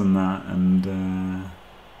SAS and that, and he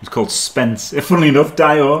was called Spence. Funnily enough,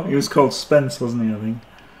 Dio, he was called Spence, wasn't he, I think?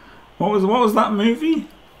 What was that movie?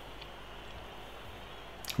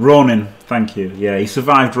 Ronin, thank you. Yeah, he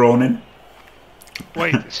survived Ronin.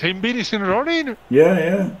 Wait, Saint Bean is in Ronin?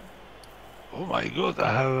 Yeah. Oh my god,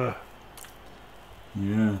 I have...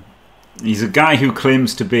 Yeah. He's a guy who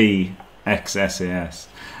claims to be ex-SAS.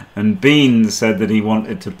 And Bean said that he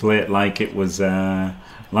wanted to play it like it was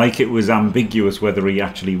ambiguous whether he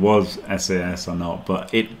actually was SAS or not,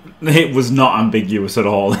 but it was not ambiguous at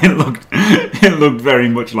all. It looked very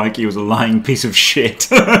much like he was a lying piece of shit.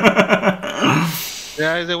 Yeah,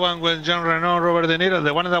 it's the one with Jean Reno, Robert De Niro,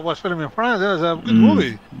 the one that was filmed in France. That was a good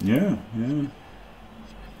movie. Yeah.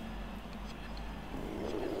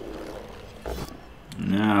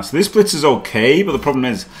 Yeah, so this blitz is okay, but the problem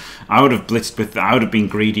is I would have been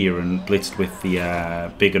greedier and blitzed with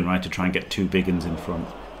the big un, right, to try and get 2 big uns in front.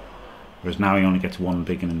 Whereas now he only gets 1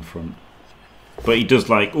 big un in front. But he does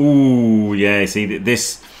like, ooh, yeah, see,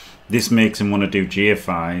 this makes him want to do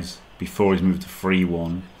GFIs before he's moved to free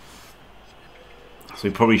 1. So he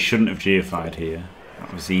probably shouldn't have GFI'd here.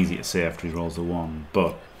 That was easy to say after he rolls the 1.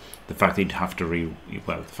 But the fact he'd have to the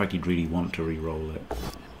fact he'd really want to re-roll it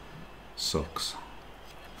sucks.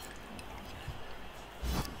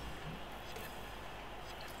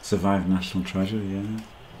 Survived National Treasure, yeah.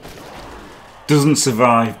 Doesn't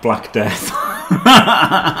survive Black Death.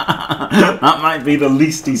 That might be the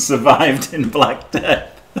least he's survived in Black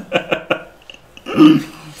Death.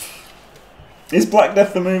 Is Black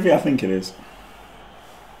Death the movie? I think it is.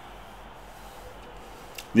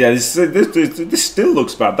 Yeah, this still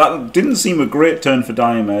looks bad. That didn't seem a great turn for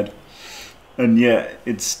Diomed. And yet,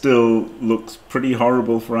 it still looks pretty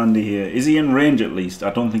horrible for Andy here. Is he in range at least? I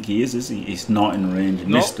don't think he is he? He's not in range. He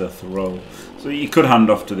missed a throw. So he could hand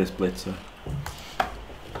off to this blitzer.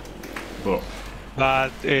 But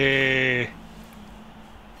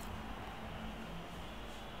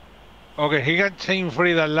okay, he can chain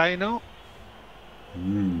free that line now.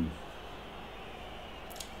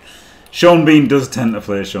 Sean Bean does tend to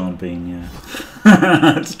play Sean Bean, yeah.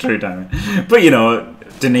 That's true, damn it. But you know,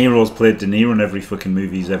 De Niro's played De Niro in every fucking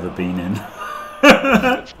movie he's ever been in.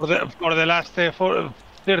 for the last 30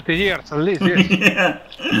 years at least,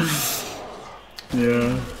 yes.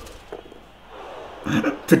 Yeah.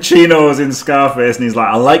 Pacino's in Scarface and he's like,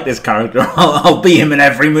 I like this character, I'll be him in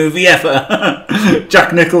every movie ever.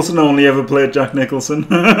 Jack Nicholson only ever played Jack Nicholson.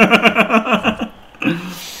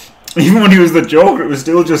 Even when he was the Joker, it was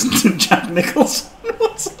still just Jack Nicholson,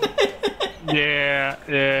 wasn't it? Yeah.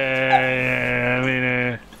 I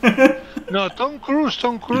mean, no, Tom Cruise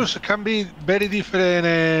can be very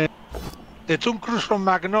different. The Tom Cruise from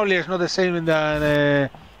Magnolia is not the same than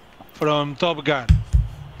from Top Gun.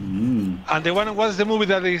 And the one was the movie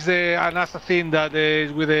that is an assassin that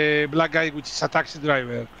is with a black guy, which is a taxi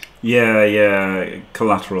driver. Yeah,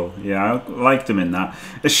 Collateral. Yeah, I liked him in that.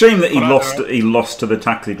 A shame that he lost to the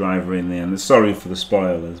taxi driver in the end. Sorry for the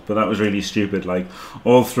spoilers, but that was really stupid. Like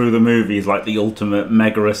all through the movie, he's like the ultimate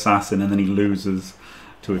mega assassin, and then he loses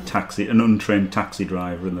to an untrained taxi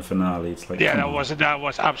driver in the finale. It's like, yeah, that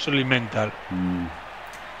was absolutely mental.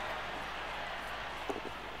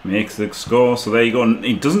 Makes the score. So there you go. And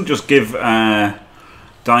he doesn't just give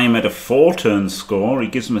Diomed a 4-turn score; he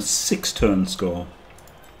gives him a 6-turn score.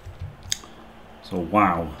 So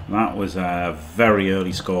wow, that was a very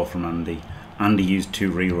early score from Andy. Andy used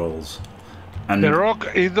 2 rerolls. And The Rock,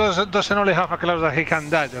 he doesn't only have a clause that he can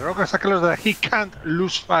die. The Rock has a clause that he can't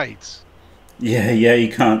lose fights. Yeah, he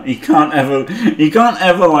can't ever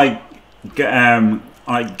like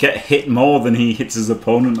get hit more than he hits his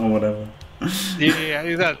opponent or whatever. Yeah,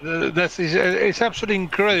 it's absolutely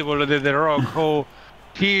incredible that The Rock, how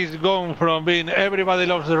he's gone from being everybody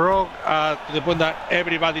loves The Rock to the point that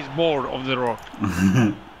everybody's bored of The Rock.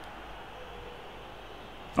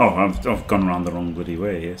 Oh, I've gone around the wrong bloody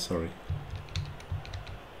way here, sorry.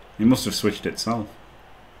 It must have switched itself.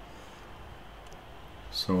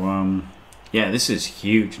 So, yeah, this is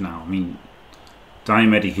huge now. I mean,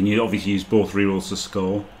 Diomed, he can obviously use both rerolls to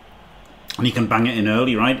score. And he can bang it in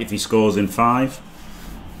early, right? If he scores in 5,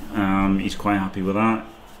 he's quite happy with that.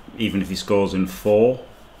 Even if he scores in 4,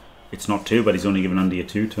 it's not too bad. He's only given Andy a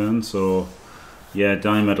 2-turn. So, yeah,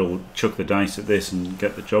 Diomed will chuck the dice at this and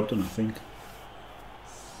get the job done, I think.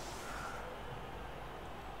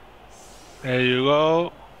 There you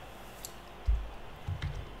go.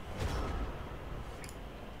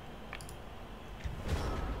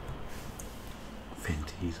 Vin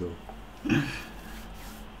Diesel.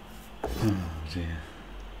 Oh dear.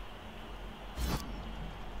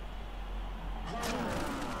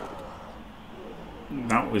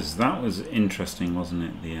 That was interesting,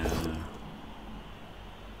 wasn't it?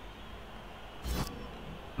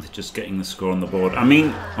 Just getting the score on the board. I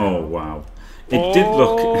mean, oh wow, it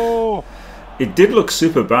did look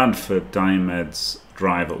super bad for Diomed's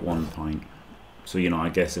drive at one point. So you know, I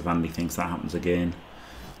guess if Andy thinks that happens again,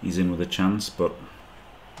 he's in with a chance, but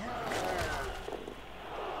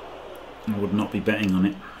I would not be betting on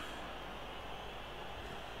it.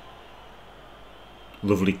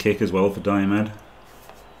 Lovely kick as well for Diomed.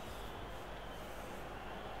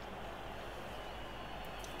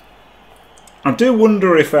 I do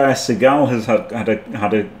wonder if Segal has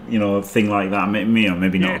had a you know thing like that.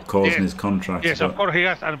 Maybe not causing his contract. Yes, of course he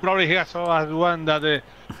has, and probably he has one that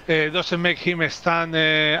doesn't make him stand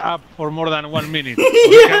up for more than 1 minute. So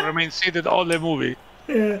he can remain seated all the movie.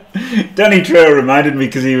 Yeah, Danny Trejo reminded me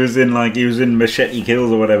because he was in Machete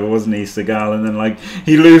Kills or whatever, wasn't he, Seagal? And then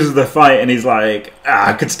he loses the fight and he's like,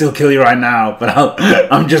 I could still kill you right now, but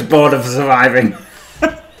I'm just bored of surviving.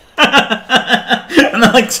 And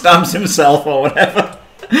then stabs himself or whatever.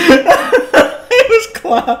 It was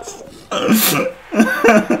class.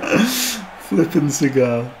 Flipping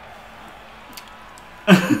Seagal.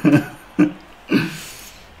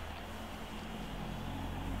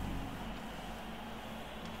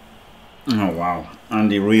 Oh wow,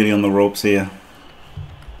 Andy really on the ropes here.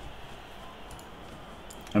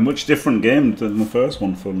 A much different game than the first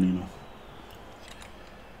one, funnily enough.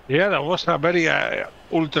 Yeah, that was a very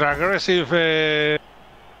ultra aggressive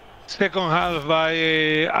second half by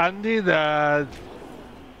Andy. That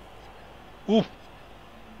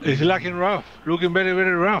is looking rough, looking very,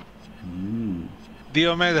 very rough.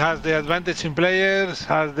 Diomed has the advantage in players,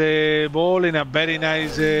 has the ball in a very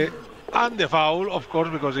nice and the foul, of course,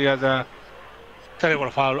 because he has a terrible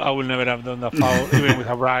foul. I will never have done that foul, even with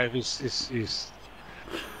a bribe. Is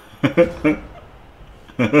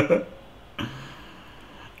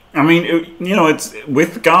I mean, you know, it's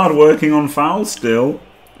with guard working on foul still.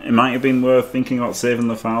 It might have been worth thinking about saving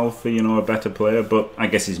the foul for, you know, a better player, but I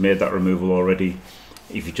guess he's made that removal already.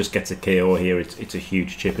 If he just gets a KO here, it's a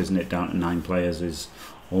huge chip, isn't it? Down to 9 players is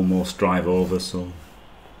almost drive over, so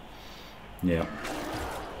yeah.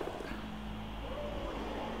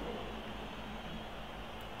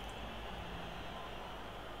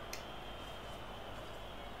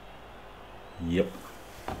 Yep.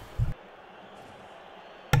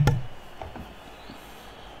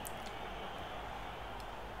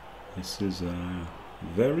 This is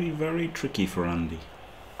very, very tricky for Andy.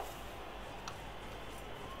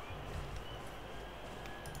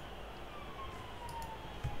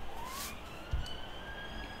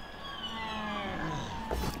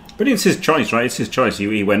 But it's his choice, right? It's his choice.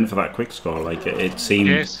 He went for that quick score. Like it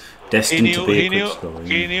seemed destined to be a quick score.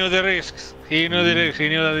 He knew the risks. He knew the risks. He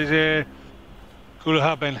knew that this could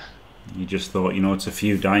happen. He just thought, you know, it's a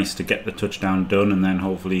few dice to get the touchdown done, and then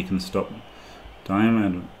hopefully he can stop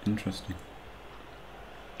Diomed. Interesting.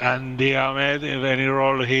 And Diomed, if any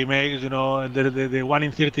roll he makes, you know, the 1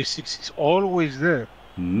 in 36 is always there.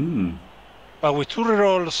 But with 2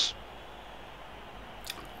 rerolls,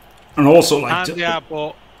 and also like and the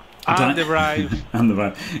apple, and the bribe, and the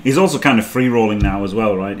bribe. He's also kind of free rolling now as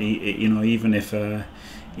well, right? You know, even if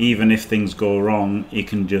things go wrong, he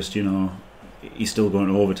can just, you know, he's still going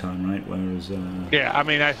to overtime, right? Whereas yeah, I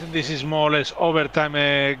mean, I think this is more or less overtime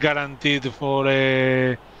guaranteed for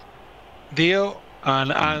Dio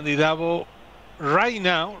and Andy Davo. Right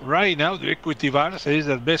now, the equity bar says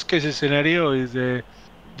that best case scenario is a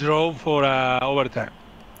draw for overtime.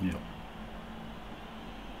 Yeah.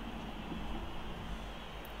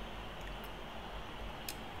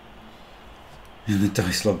 In the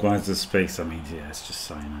dice log, why is there space? I mean, yeah, it's just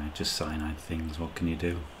cyanide things. What can you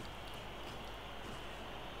do?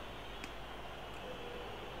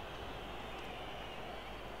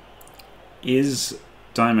 Is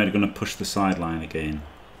Diomed going to push the sideline again?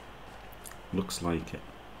 Looks like it.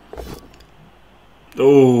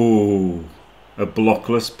 Oh, a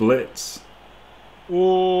blockless blitz.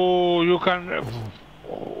 Oh, you can.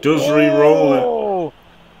 Does re-roll it.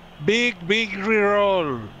 Big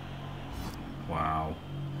re-roll. Wow.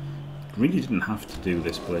 Really didn't have to do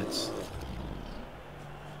this blitz.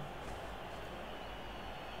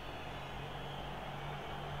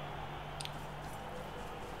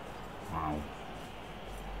 Wow.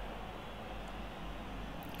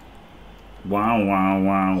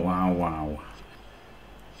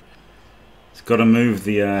 He's got to move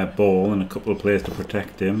the ball and a couple of players to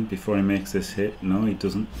protect him before he makes this hit. No, he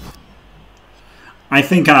doesn't. I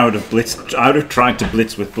think I would have blitzed. I would have tried to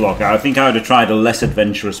blitz with block. I think I would have tried a less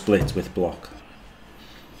adventurous blitz with block.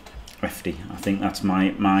 FD. I think that's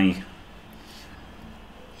my.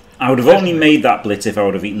 I would have only made that blitz if I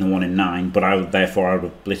would have eaten the 1 in 9, but I would have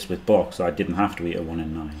blitzed with block, so I didn't have to eat a 1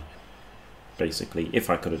 in 9. Basically, if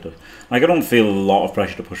I could have done. Like, I don't feel a lot of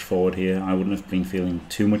pressure to push forward here. I wouldn't have been feeling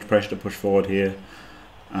too much pressure to push forward here.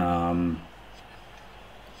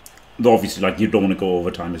 obviously, like, you don't want to go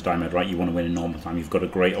overtime as Diomed, right? You want to win in normal time. You've got a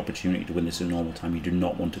great opportunity to win this in normal time. You do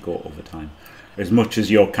not want to go overtime. As much as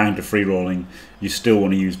you're kind of free rolling, you still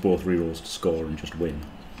want to use both rerolls to score and just win.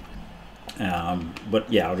 But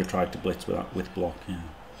yeah, I would have tried to blitz with block. Yeah,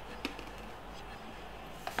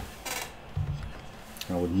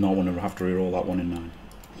 I would not want to have to reroll that 1 in 9.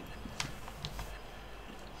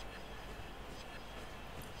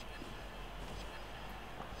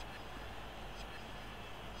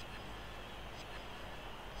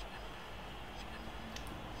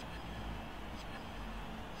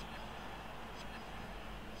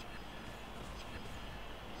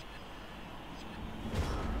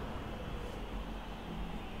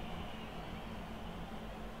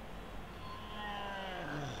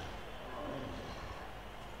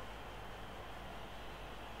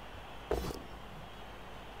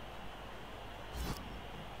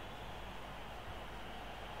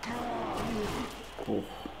 Oh.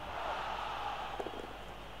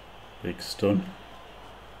 Big stun.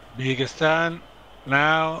 Big stun.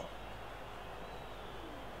 Now.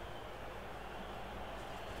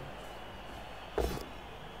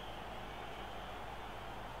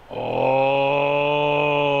 Oh.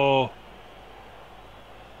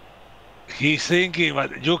 He's thinking,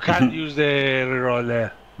 but you can't use the reroll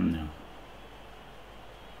there. No.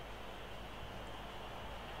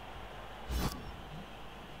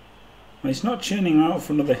 He's not churning out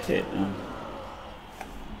for another hit.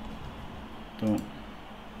 Don't.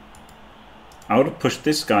 I would have pushed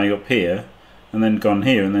this guy up here and then gone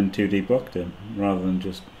here and then 2D blocked him rather than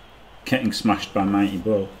just getting smashed by Mighty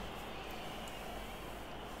Bow.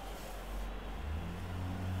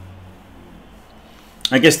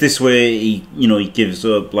 I guess this way he gives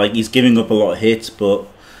up, like he's giving up a lot of hits, but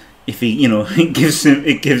if he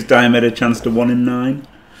it gives Diomed a chance to 1 in 9.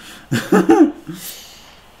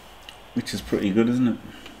 Which is pretty good, isn't it?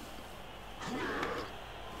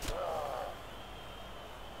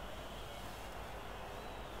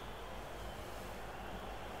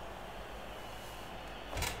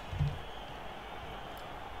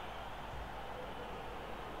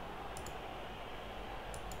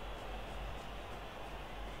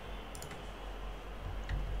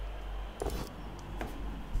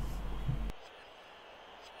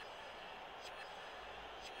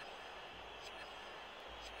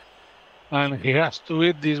 And he has to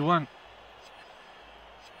eat this one.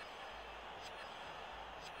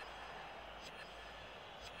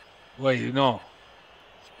 Wait, no.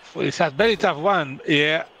 It's a very tough one,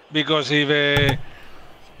 yeah, because if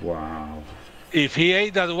wow, if he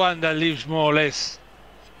ate that one, that leaves more or less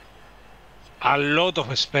a lot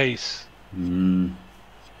of space. Mm.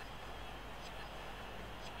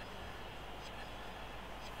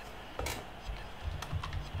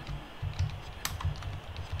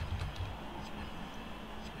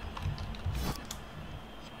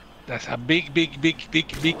 That's a big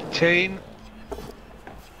chain.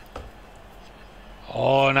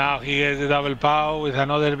 Oh, now he gets the double pow with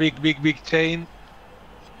another big chain.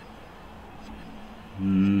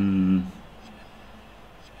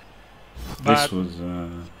 This was. I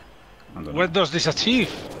don't know. What does this achieve?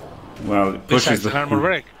 Well, it pushes an armor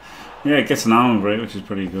break. Yeah, it gets an armor break, which is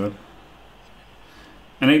pretty good.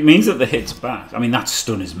 And it means that the hit's back. I mean, that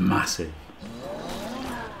stun is massive.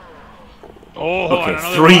 Oh, okay,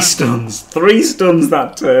 3 one. stuns. 3 stuns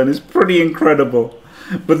that turn is pretty incredible.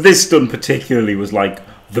 But this stun particularly was like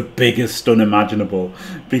the biggest stun imaginable,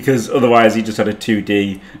 because otherwise he just had a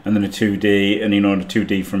 2D and then a 2D and a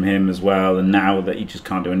 2D from him as well, and now that he just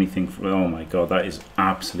can't do anything oh my god, that is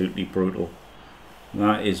absolutely brutal.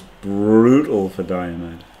 That is brutal for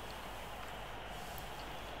Diomed.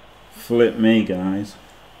 Flip me, guys.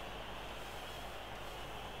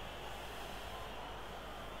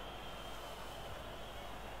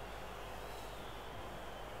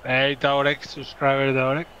 Hey, Taurek, subscriber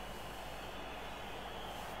Taurek.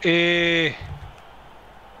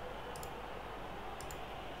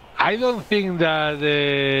 I don't think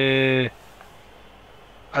that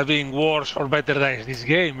have been worse or better than this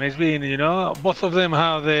game. It's been, both of them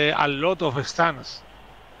have a lot of stuns.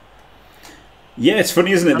 Yeah, it's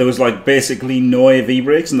funny, isn't it? There was like basically no AV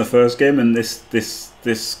breaks in the first game, and this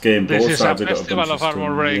game both sides have got a bunch of festival of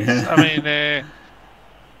armor breaks. Yeah. I mean.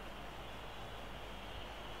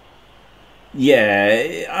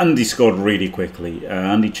 Yeah, Andy scored really quickly.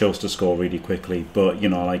 Andy chose to score really quickly, but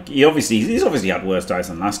like he's obviously had worse dice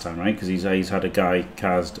than last time, right? Because he's had a guy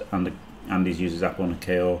cast and Andy's used his Apple on a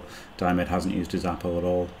KO. Diomed hasn't used his Apple at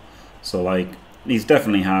all, so like he's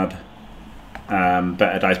definitely had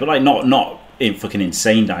better dice, but like not in fucking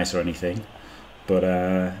insane dice or anything, but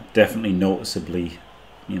definitely noticeably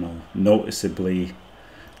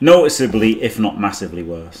Noticeably, if not massively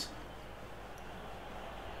worse.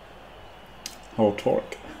 Whole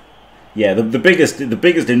torque. Yeah, the biggest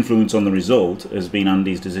influence on the result has been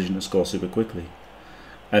Andy's decision to score super quickly.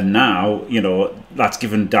 And now, you know, that's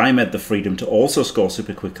given Diomed the freedom to also score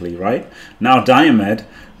super quickly, right? Now Diomed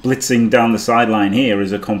blitzing down the sideline here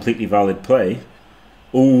is a completely valid play.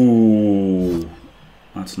 Ooh,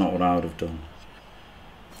 that's not what I would have done.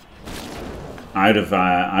 I would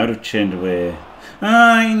have chained away. No,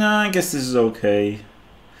 I guess this is okay.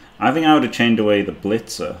 I think I would have chained away the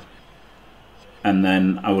blitzer, and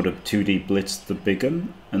then I would have 2D blitzed the big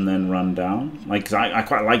un and then run down. Like, 'cause I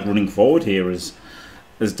quite like running forward here as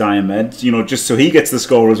Diomed, you know, just so he gets the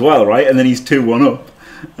score as well, right? And then he's 2-1 up,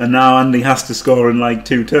 and now Andy has to score in like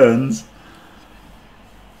 2 turns.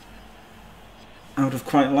 I would have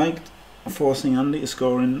quite liked forcing Andy to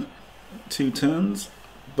score in 2 turns,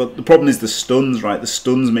 but the problem is the stuns, right? The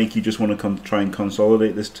stuns make you just want to try and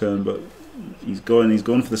consolidate this turn, but he's going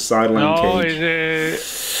for the sideline cage.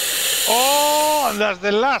 Oh, and that's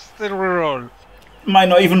the last reroll. Might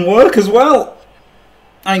not even work as well.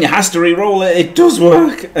 I mean, he has to re-roll it. It does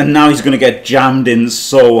work. And now he's going to get jammed in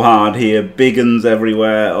so hard here. Big uns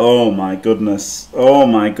everywhere. Oh, my goodness. Oh,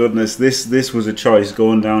 my goodness. This was a choice,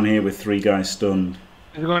 going down here with 3 guys stunned.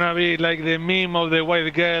 It's going to be like the meme of the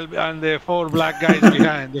white girl and the 4 black guys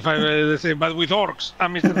behind, if I were to say, but with orcs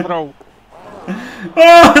and Mr. Throw.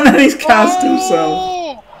 Oh, and then he's cast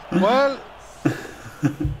himself. Well,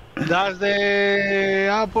 that's the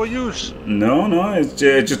apple use. No, it's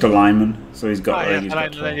just a lineman. So he's got.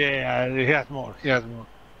 Yeah, he has more.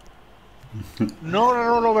 No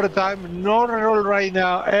reroll over time. No reroll right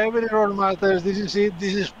now. Every roll matters. This is it.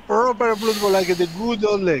 This is proper Blood Bowl, like the good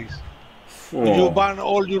old days. Oh. You ban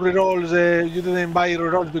all your rerolls. You didn't buy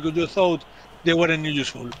rerolls because you thought they weren't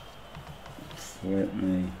useful. Let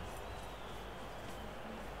me.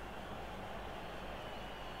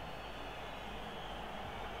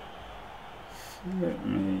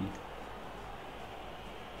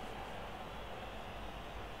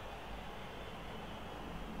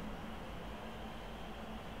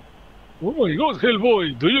 Oh my God,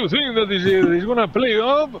 Hellboy! Do you think that he's gonna play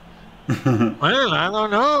up? Well, I don't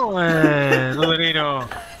know, Noderino.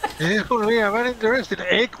 This is gonna be a very interesting.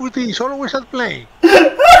 Equity is always at play.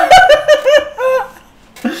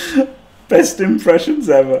 Best impressions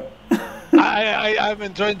ever. I've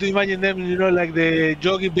been trying to imagine them, you know, like the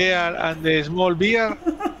Yogi Bear and the small bear.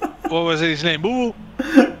 What was his name? Boo.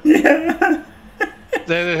 Yeah.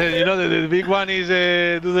 You know, the big one is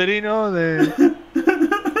Duderino.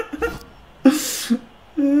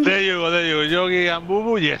 There you go. Yogi and Boo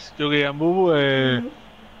Boo, yes. Yogi and Boo Boo.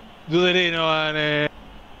 Duderino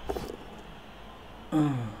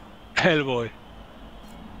and Hellboy.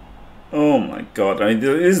 Oh my God! I mean,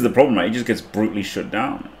 this is the problem, right? He just gets brutally shut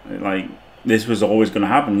down. Like, this was always going to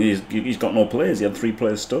happen. He's got no players. He had 3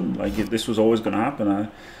 players stunned. Like, this was always going to happen. I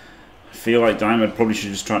feel like Diomed probably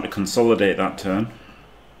should just try to consolidate that turn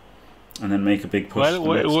and then make a big push.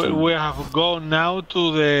 Well, we have gone now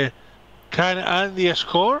to the can Andy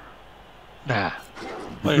score? Nah.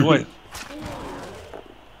 Wait.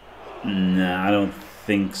 Nah, I don't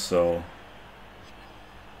think so.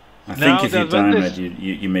 I think if you're Diomed,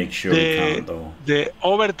 you make sure you can't, though. The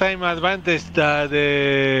overtime advantage that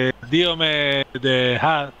Diomed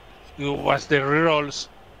had was the rerolls.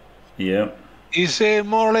 Yeah. Is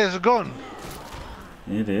more or less gone.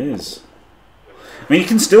 It is. I mean, he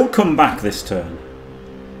can still come back this turn.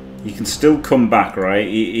 He can still come back, right?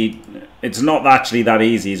 It's not actually that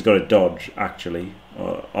easy. He's got to dodge, actually.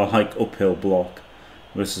 Or like uphill block.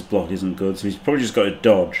 Versus block isn't good, so he's probably just got to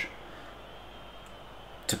dodge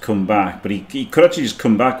to come back, but he could actually just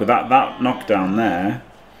come back with that knockdown there.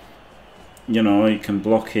 You know, he can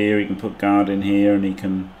block here, he can put guard in here, and he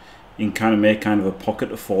can kind of make kind of a pocket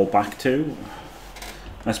to fall back to.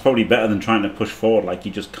 That's probably better than trying to push forward. Like,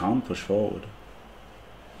 you just can't push forward.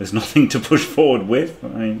 There's nothing to push forward with. I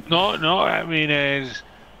mean, no. I mean, I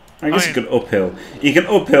guess you can uphill. You can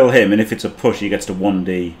uphill him, and if it's a push, he gets to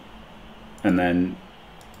 1D, and then,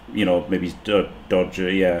 you know, maybe dodge.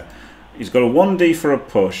 Yeah. He's got a 1D for a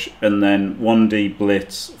push, and then 1D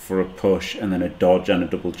blitz for a push, and then a dodge and a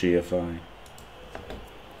double GFI.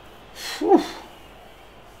 Whew.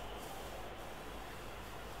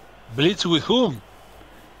 Blitz with whom?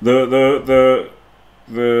 The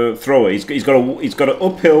thrower. He's got a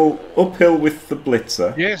uphill with the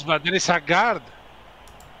blitzer. Yes, but there is a guard.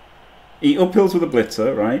 He uphills with a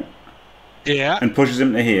blitzer, right? Yeah. And pushes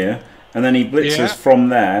him to here. And then he blitzes from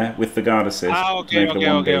there with the guard assist. Okay.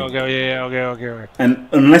 And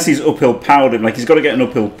unless he's uphill powered him, like, he's got to get an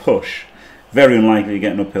uphill push, Very unlikely to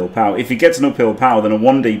get an uphill power. If he gets an uphill power, then a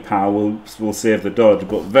 1D power will save the dodge,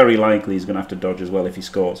 but very likely he's going to have to dodge as well if he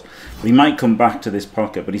scores. But he might come back to this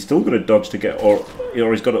pocket, but he's still got to dodge to get, or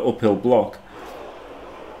he's got an uphill block,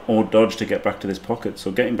 or dodge to get back to this pocket.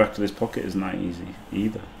 So getting back to this pocket is not easy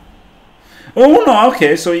either. Oh no,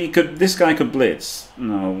 okay, so this guy could blitz.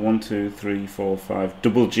 No, 1, 2, 3, 4, 5.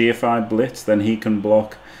 Double GFI blitz, then he can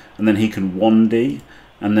block, and then he can 1D,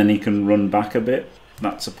 and then he can run back a bit.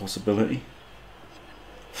 That's a possibility.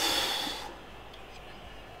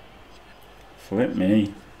 Flip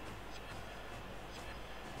me.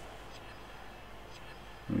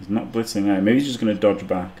 He's not blitzing out. Maybe he's just going to dodge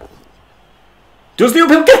back. Does the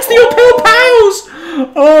uphill? Gets the uphill pows!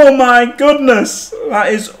 Oh my goodness!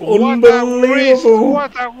 That is unbelievable.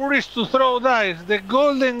 What a grease to throw dice. The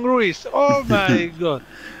golden grease. Oh my god.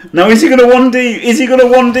 Now is he going to 1D? Is he going to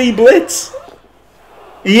 1D blitz?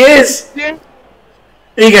 He is! Yeah.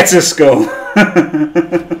 He gets a skull.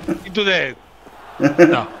 Into the head.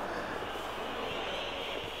 No.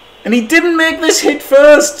 And he didn't make this hit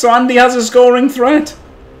first, so Andy has a scoring threat.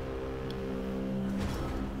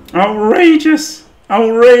 Outrageous.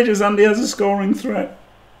 Outrageous, Andy has a scoring threat.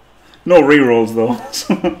 No rerolls though.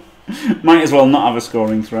 Might as well not have a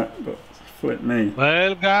scoring threat, but flip me.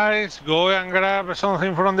 Well guys, go and grab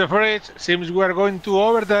something from the fridge. Seems we are going to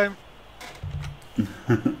overtime.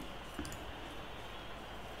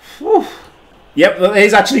 Yep,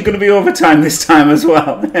 it's actually going to be overtime this time as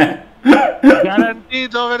well.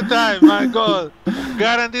 Guaranteed overtime, my god.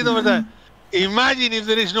 Guaranteed overtime. Imagine if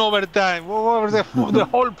there is no overtime. What was the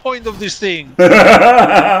whole point of this thing?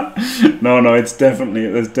 No, there's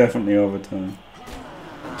definitely overtime.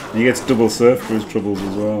 He gets double surf for his troubles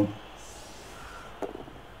as well.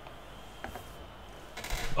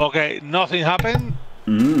 Okay, nothing happened.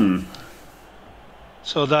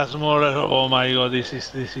 So that's more or less, oh my god, this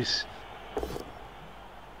is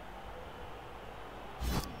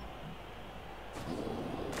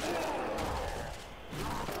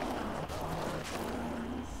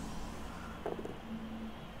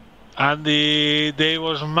and the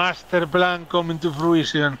Davo's master plan coming to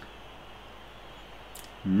fruition.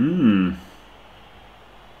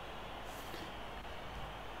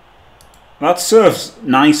 That surf's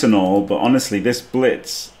nice and all, but honestly, this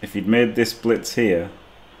blitz, if he'd made this blitz here,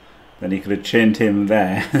 then he could have chained him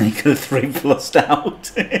there, and he could have 3+'d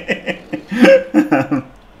out.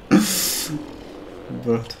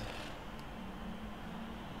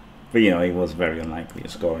 But you know, he was very unlikely to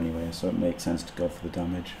score anyway, so it makes sense to go for the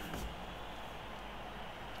damage.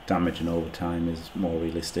 Damage in overtime is more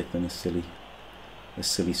realistic than a silly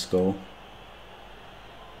score.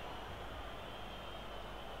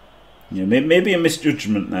 Yeah, maybe a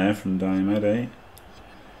misjudgment there from Diomed, eh?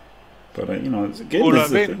 But you know, again, this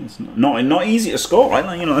is the thing. It's not easy to score, right?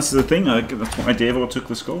 Like, you know, this is the thing. That's why Davo took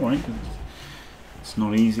the score, right? It's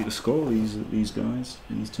not easy to score these guys,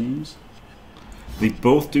 these teams. They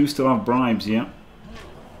both do still have bribes, yeah.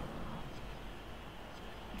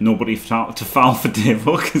 Nobody to foul for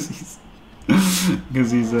Davo because he's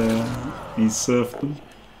surfed them.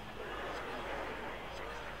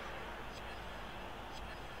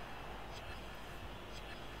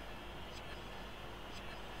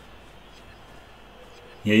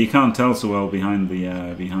 Yeah, you can't tell so well behind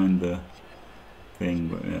the thing,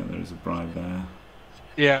 but yeah, there is a bribe there.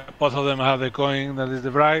 Yeah, both of them have the coin that is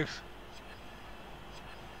the bribe.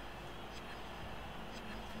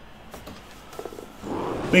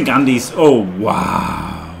 I think Andy's. Oh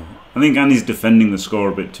wow! I think Andy's defending the score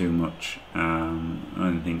a bit too much. I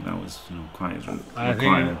don't think that was quite as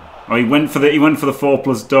required. Oh, he went for the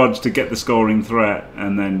 4+ dodge to get the scoring threat,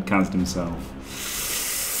 and then cast himself.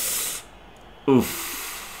 Oof.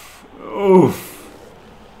 Oof.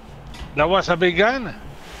 That was a big gun.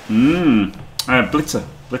 Blitzer.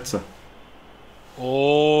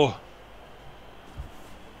 Oh.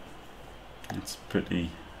 That's pretty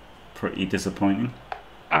disappointing.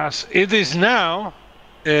 As it is now,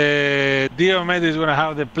 Diomed is going to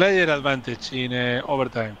have the player advantage in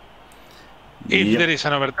overtime. If there is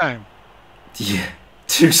an overtime. Yeah,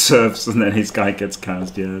 2 serves and then his guy gets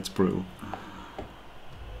cast. Yeah, that's brutal.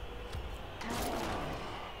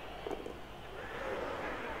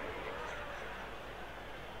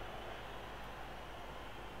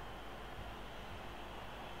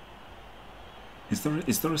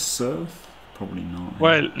 Is there a serve? Probably not.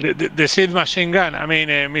 Well, the seed machine gun. I mean,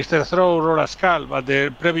 Mr. Throw rolled a skull, but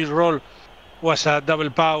the previous roll was a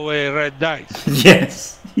double power red dice.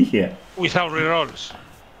 Yes. Yeah. Without rerolls.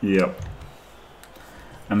 Yep.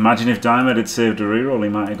 Imagine if Diomed had saved a reroll, he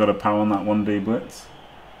might have got a power on that 1D blitz.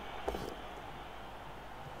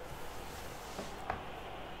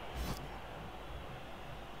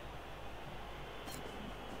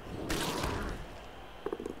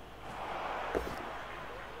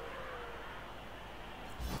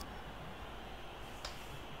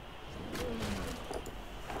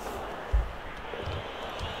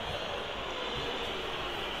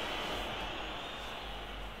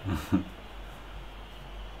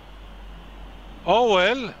 Oh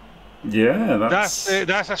well. Yeah, that's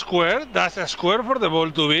a square. That's a square for the ball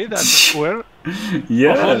to be. That's a square.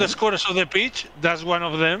 Yeah. Of all the squares of the pitch, that's one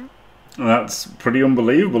of them. That's pretty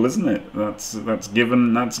unbelievable, isn't it? That's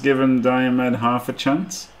given Diomed half a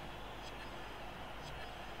chance.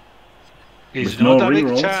 It's not a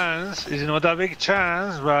big chance. It's not a big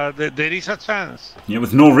chance, but there is a chance. Yeah,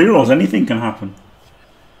 with no rerolls, anything can happen.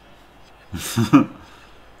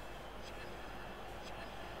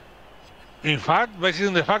 In fact, based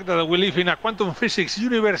on the fact that we live in a quantum physics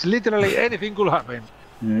universe, literally anything could happen.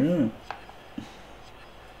 Yeah.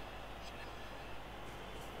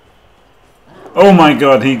 Oh my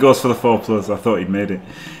god, he goes for the 4+. I thought he'd made it.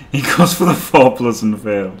 He goes for the 4+ and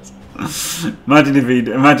fails.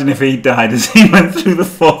 Imagine if he died as he went through the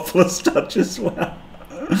 4+ touch as well.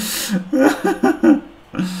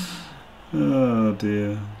 Oh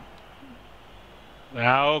dear.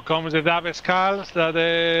 Now comes the double skulls that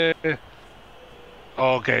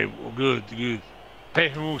okay, good.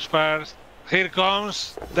 Pace moves first. Here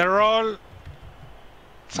comes the roll.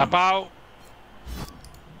 Zapao.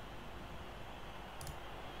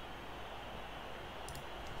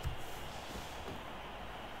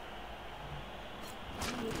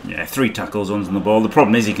 Yeah, 3 tackles on the ball. The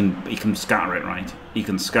problem is he can scatter it, right? He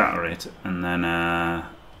can scatter it, and then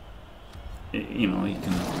you know, he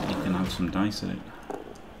can have some dice at it.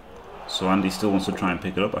 So Andy still wants to try and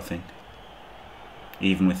pick it up, I think,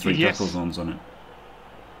 even with 3 tackles on it,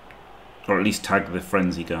 or at least tag the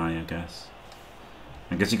frenzy guy.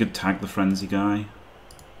 I guess you could tag the frenzy guy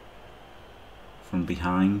from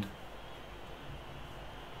behind.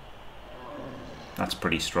 That's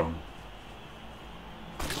pretty strong.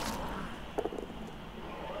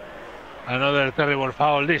 Another terrible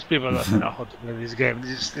foul. These people don't know how to play this game.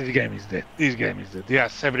 This game is dead. This game is dead.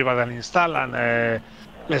 Yes, everybody install and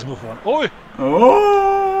let's move on. Oh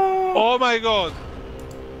my god!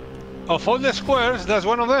 Of all the squares, that's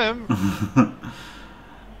one of them.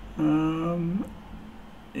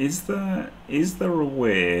 Is there a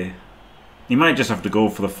way? He might just have to go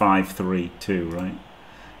for the 5-3-2, right?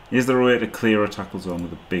 Is there a way to clear a tackle zone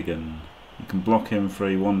with a big un? You can block him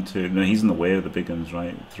 3, 1, 2. No, he's in the way of the big guns,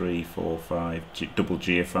 right? 3, 4, 5. Double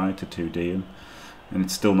GFI to 2D him. And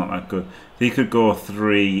it's still not that good. He could go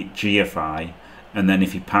 3 GFI, and then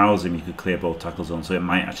if he powers him, you could clear both tackle zones. So it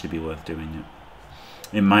might actually be worth doing it.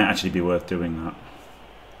 It might actually be worth doing that.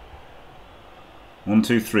 1,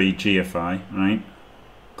 2, 3 GFI, right?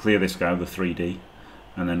 Clear this guy with a 3D.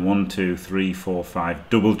 And then 1, 2, 3, 4, 5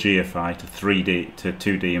 double GFI to 3D to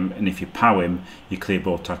 2D, and if you power him, you clear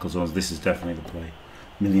both tackle zones. This is definitely the play,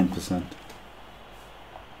 1,000,000%.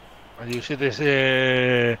 And you see this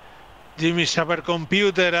Jimmy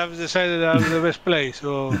supercomputer have decided that's the best play.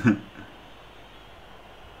 So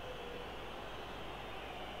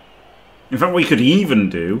in fact, what you could even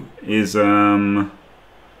do is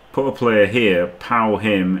put a player here, power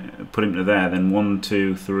him, put him to there, then 1,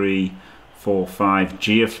 2, 3, 4, 5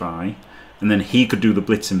 GFI, and then he could do the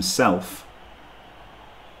blitz himself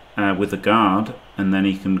with a guard, and then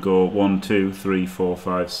he can go 1, 2, 3, 4,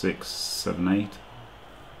 5, 6, 7, 8.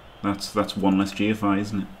 That's 1 less GFI,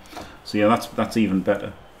 isn't it? So yeah, that's even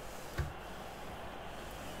better.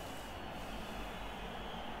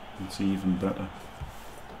 That's even better.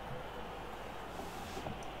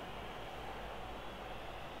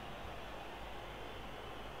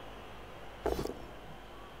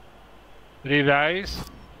 Three dice.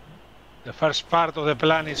 The first part of the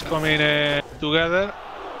plan is coming together.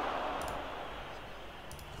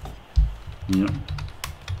 Yeah.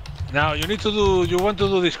 Now you need to do. You want to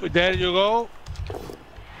do this. There you go.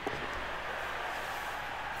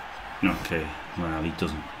 Okay. Well, he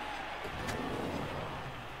doesn't.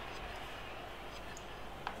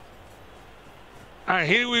 And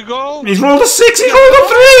here we go. He's rolled a 6. He's rolled a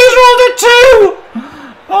 3. He's rolled a 2.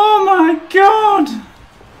 Oh my god.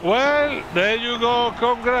 Well, there you go.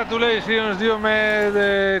 Congratulations,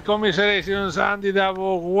 Diomed. Commiserations, Andy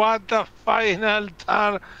Davo. What a final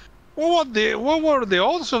turn. What were the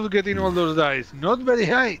odds of getting all those dice? Not very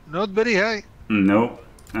high. Not very high. No,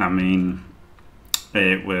 I mean,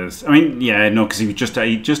 it was. I mean, yeah, no, because he just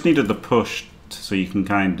needed the push, so you can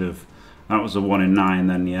kind of. That was a 1 in 9.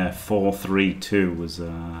 Then yeah, 4, 3, 2 was it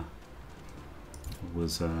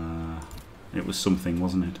was something,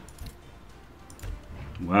 wasn't it?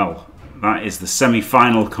 Well, that is the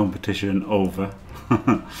semi-final competition over,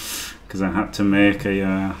 because I had to make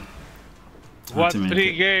a. What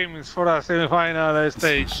 3 games for a semi-final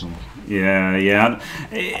stage? Yeah.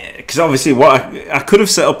 Because obviously, what I could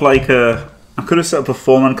have set up like a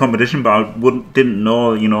 4-man competition, but I didn't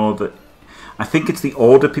know, you know, that I think it's the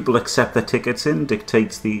order people accept their tickets in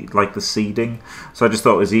dictates the seeding. So I just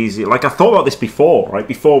thought it was easy. Like I thought about this before, right?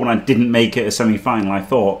 Before when I didn't make it a semi-final, I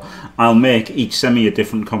thought I'll make each semi a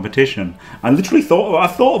different competition. I literally thought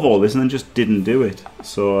of all this and then just didn't do it.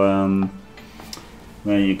 So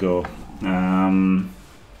there you go.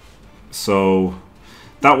 So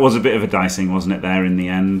that was a bit of a dicing, wasn't it, there in the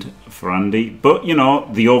end for Andy? But, you know,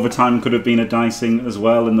 the overtime could have been a dicing as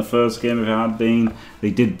well in the first game if it had been.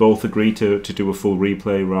 They did both agree to do a full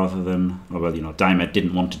replay rather than... Well, you know, Diomed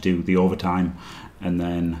didn't want to do the overtime, and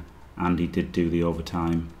then Andy did do the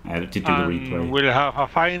overtime. Did do the replay. We'll have a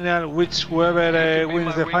final, which whoever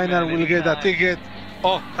wins the final will get a ticket.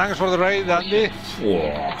 Oh, thanks for the raid, Andy.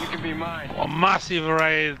 Whoa. You can be mine. Oh, massive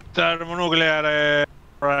raid, thermonuclear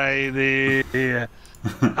raid.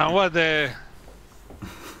 And what the...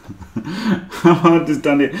 I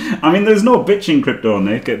understand it. I mean, there's no bitching crypto,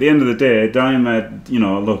 Nick. At the end of the day, Diomed, you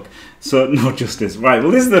know, look, so no justice. Right, well,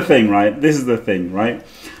 this is the thing, right?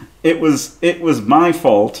 It was my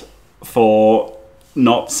fault for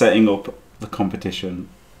not setting up the competition.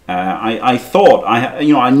 I thought,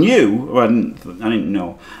 I knew, well, I didn't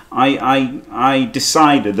know. I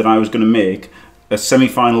decided that I was going to make a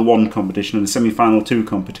semi-final 1 competition and a semi-final 2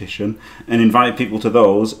 competition and invite people to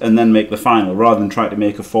those and then make the final rather than try to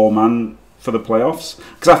make a 4-man for the playoffs,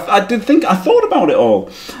 because I thought about it all,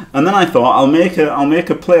 and then I thought I'll make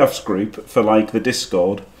a playoffs group for like the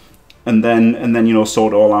Discord and then you know,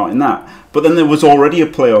 sort it all out in that. But then there was already a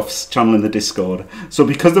playoffs channel in the Discord, so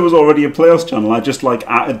because there was already a playoffs channel, I just like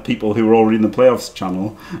added people who were already in the playoffs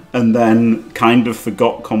channel and then kind of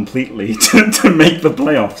forgot completely to make the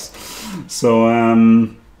playoffs.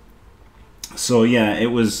 So yeah, it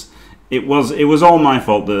was all my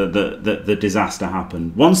fault that the disaster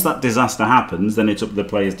happened. Once that disaster happens, then it's up to the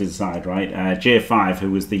players to decide, right? J5,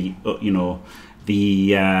 who was the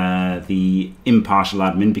impartial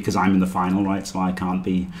admin, because I'm in the final, right? So I can't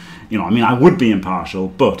be, you know, I mean, I would be impartial,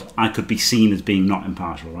 but I could be seen as being not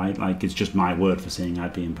impartial, right? Like, it's just my word for saying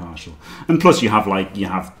I'd be impartial. And plus you have,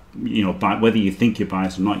 you know, whether you think you're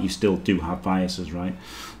biased or not, you still do have biases, right?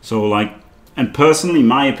 So, like, and personally,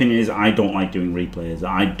 my opinion is I don't like doing replays.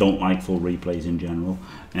 I don't like full replays in general.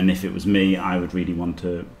 And if it was me, I would really want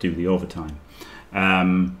to do the overtime.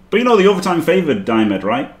 But, you know, the overtime favoured Diomed,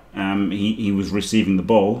 right? He was receiving the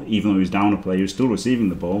ball, even though he was down a player, he was still receiving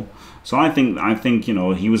the ball. So I think you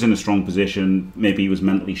know, he was in a strong position. Maybe he was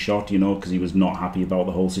mentally shot, you know, because he was not happy about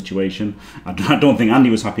the whole situation. I don't think Andy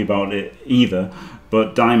was happy about it either.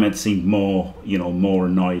 But Diomed seemed more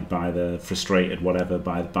annoyed by the frustrated whatever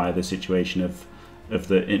by the situation of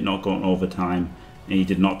it not going overtime. And he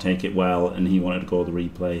did not take it well, and he wanted to go the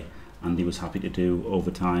replay. Andy was happy to do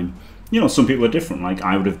overtime. You know, some people are different. Like,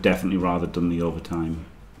 I would have definitely rather done the overtime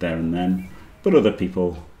there and then, but other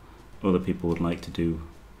people would like to do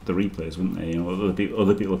the replays, wouldn't they? You know,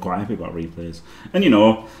 other people are quite happy about replays, and you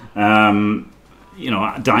know,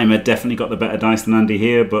 Diomed definitely got the better dice than Andy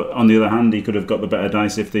here, but on the other hand, he could have got the better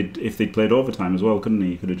dice if they'd played overtime as well, couldn't he?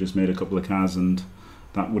 He could have just made a couple of cards and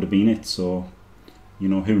that would have been it. So, you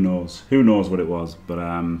know, who knows what it was, but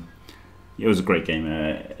it was a great game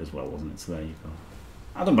as well, wasn't it? So there you go.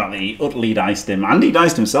 I don't know about the utterly diced him. Andy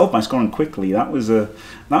diced himself by scoring quickly. That was a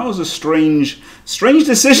strange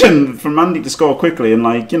decision from Andy to score quickly, and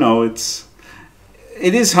like, you know, it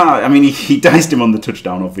is hard. I mean, he diced him on the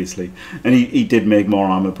touchdown, obviously, and he did make more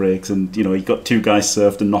armor breaks, and you know, he got 2 guys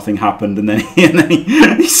surfed and nothing happened, and then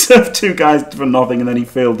he surfed 2 guys for nothing, and then he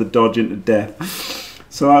failed to dodge into death.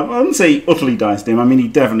 So I wouldn't say utterly diced him. I mean, he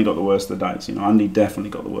definitely got the worst of the dice. You know, Andy definitely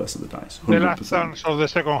got the worst of the dice. 100%. The last turns of the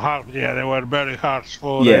second half, yeah, they were very harsh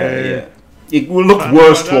for. Yeah. It looked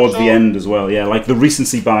worse towards the end as well. Yeah, like the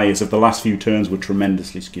recency bias of the last few turns were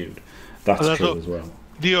tremendously skewed. That's true as well.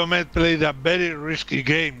 Diomed played a very risky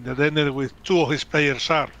game that ended with 2 of his players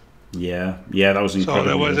sharp. Yeah, that was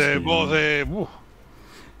incredible. So there was both.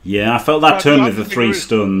 Yeah, I felt that turn with the 3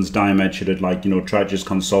 stuns, Diomed should have, like, you know, tried to just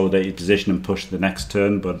consolidate his position and push the next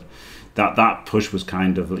turn, but that push was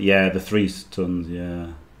kind of, the 3 stuns, yeah.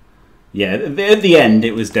 At the end,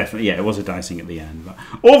 it was definitely, it was a dicing at the end. But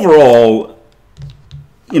overall,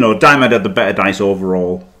 you know, Diomed had the better dice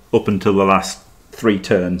overall up until the last 3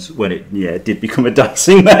 turns when it did become a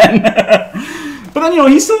dicing then. But then, you know,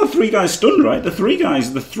 he still had 3 guys stunned, right? The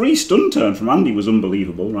 3 stun turn from Andy was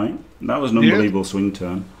unbelievable, right? That was an unbelievable swing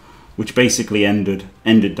turn, which basically ended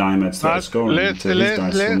Diomed's third scoring. Let's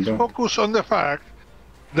focus on the fact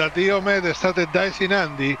that Diomed started dicing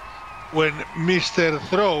Andy when Mr.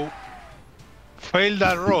 Throw failed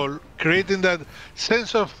that roll, creating that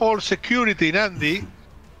sense of false security in Andy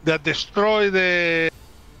that destroyed the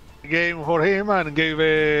game for him and gave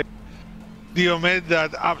Diomed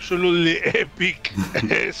that absolutely epic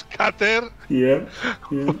scatter. Yeah.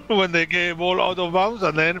 When they get ball out of bounds,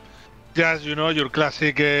 and then just your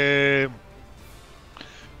classic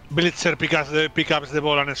blitzer picks the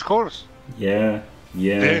ball and scores. Yeah.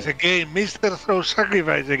 There's again Mr. Throw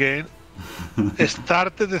Sacrifice again.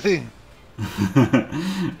 Started the thing.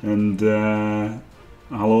 And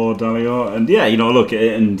hello, Dalio. And yeah, look,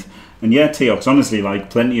 and yeah, Teox, honestly, like,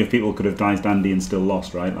 plenty of people could have diced Andy and still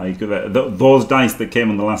lost, right? Like, those dice that came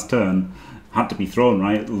on the last turn had to be thrown,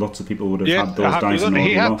 right? Lots of people would have had those dice and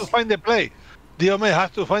he had lost. to find the play. Diomed has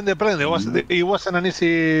to find the play. It wasn't an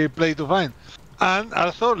easy play to find. And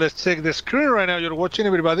also, let's check the screen right now. You're watching,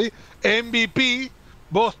 everybody. MVP,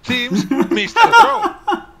 both teams, Mr.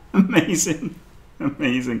 Throw. Amazing.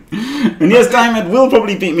 And yes, Diomed will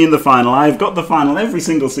probably beat me in the final. I've got the final every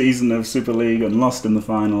single season of Super League and lost in the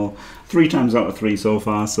final 3 times out of 3 so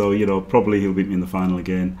far. So, probably he'll beat me in the final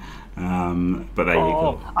again. But there you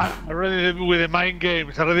go. Already with the mind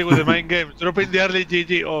games. Dropping the early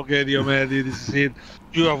GG. Okay, Diomed, this is it.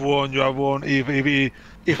 You have won.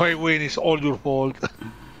 If I win, it's all your fault.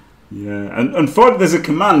 Yeah, and there's a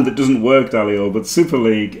command that doesn't work, Dalio, but Super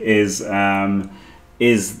League is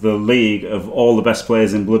the league of all the best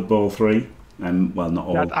players in Blood Bowl 3. Well, not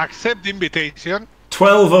all. That accept the invitation.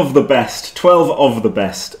 12 of the best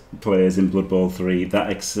players in Blood Bowl 3 that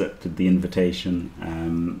accepted the invitation.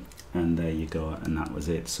 And there you go, and that was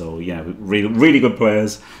it. So yeah, really, really good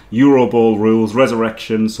players. Euro Bowl rules,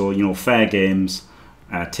 resurrection, so fair games,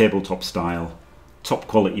 tabletop style, top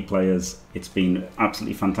quality players. It's been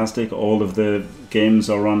absolutely fantastic. All of the games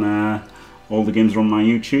are on my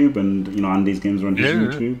YouTube, and Andy's games are on his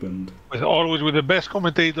YouTube, and always with the best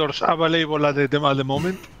commentators available at the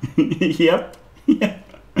moment. Yep.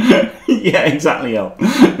 Yeah, exactly.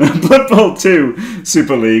 Blood Bowl 2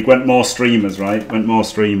 Super League went more streamers, right?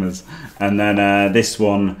 And then this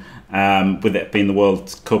one, with it being the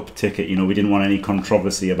World Cup ticket, we didn't want any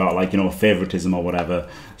controversy about favoritism or whatever,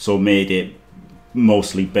 so made it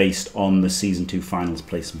mostly based on the Season 2 finals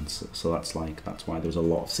placements. So that's why there was a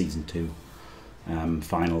lot of Season 2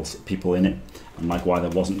 finals people in it, and why there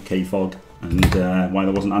wasn't K-Fog, and why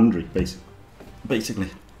there wasn't Andrew, basically.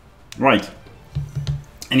 Right.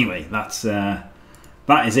 Anyway, that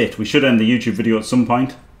is it. We should end the YouTube video at some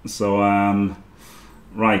point. So,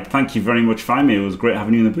 right, thank you very much, Faemir. It was great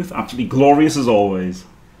having you in the booth. Absolutely glorious as always.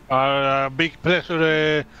 Big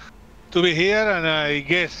pleasure to be here, and I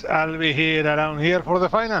guess I'll be here around here for the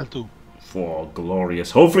final too. For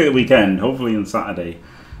glorious. Hopefully the weekend. Hopefully on Saturday.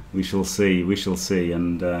 We shall see.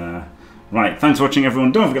 And right, thanks for watching,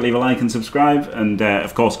 everyone. Don't forget to leave a like and subscribe. And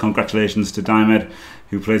of course, congratulations to Diomed,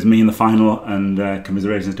 who plays me in the final, and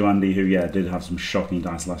commiserations to Andy, who did have some shocking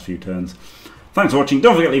dice the last few turns. Thanks for watching.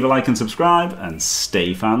 Don't forget to leave a like and subscribe, and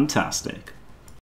stay fantastic.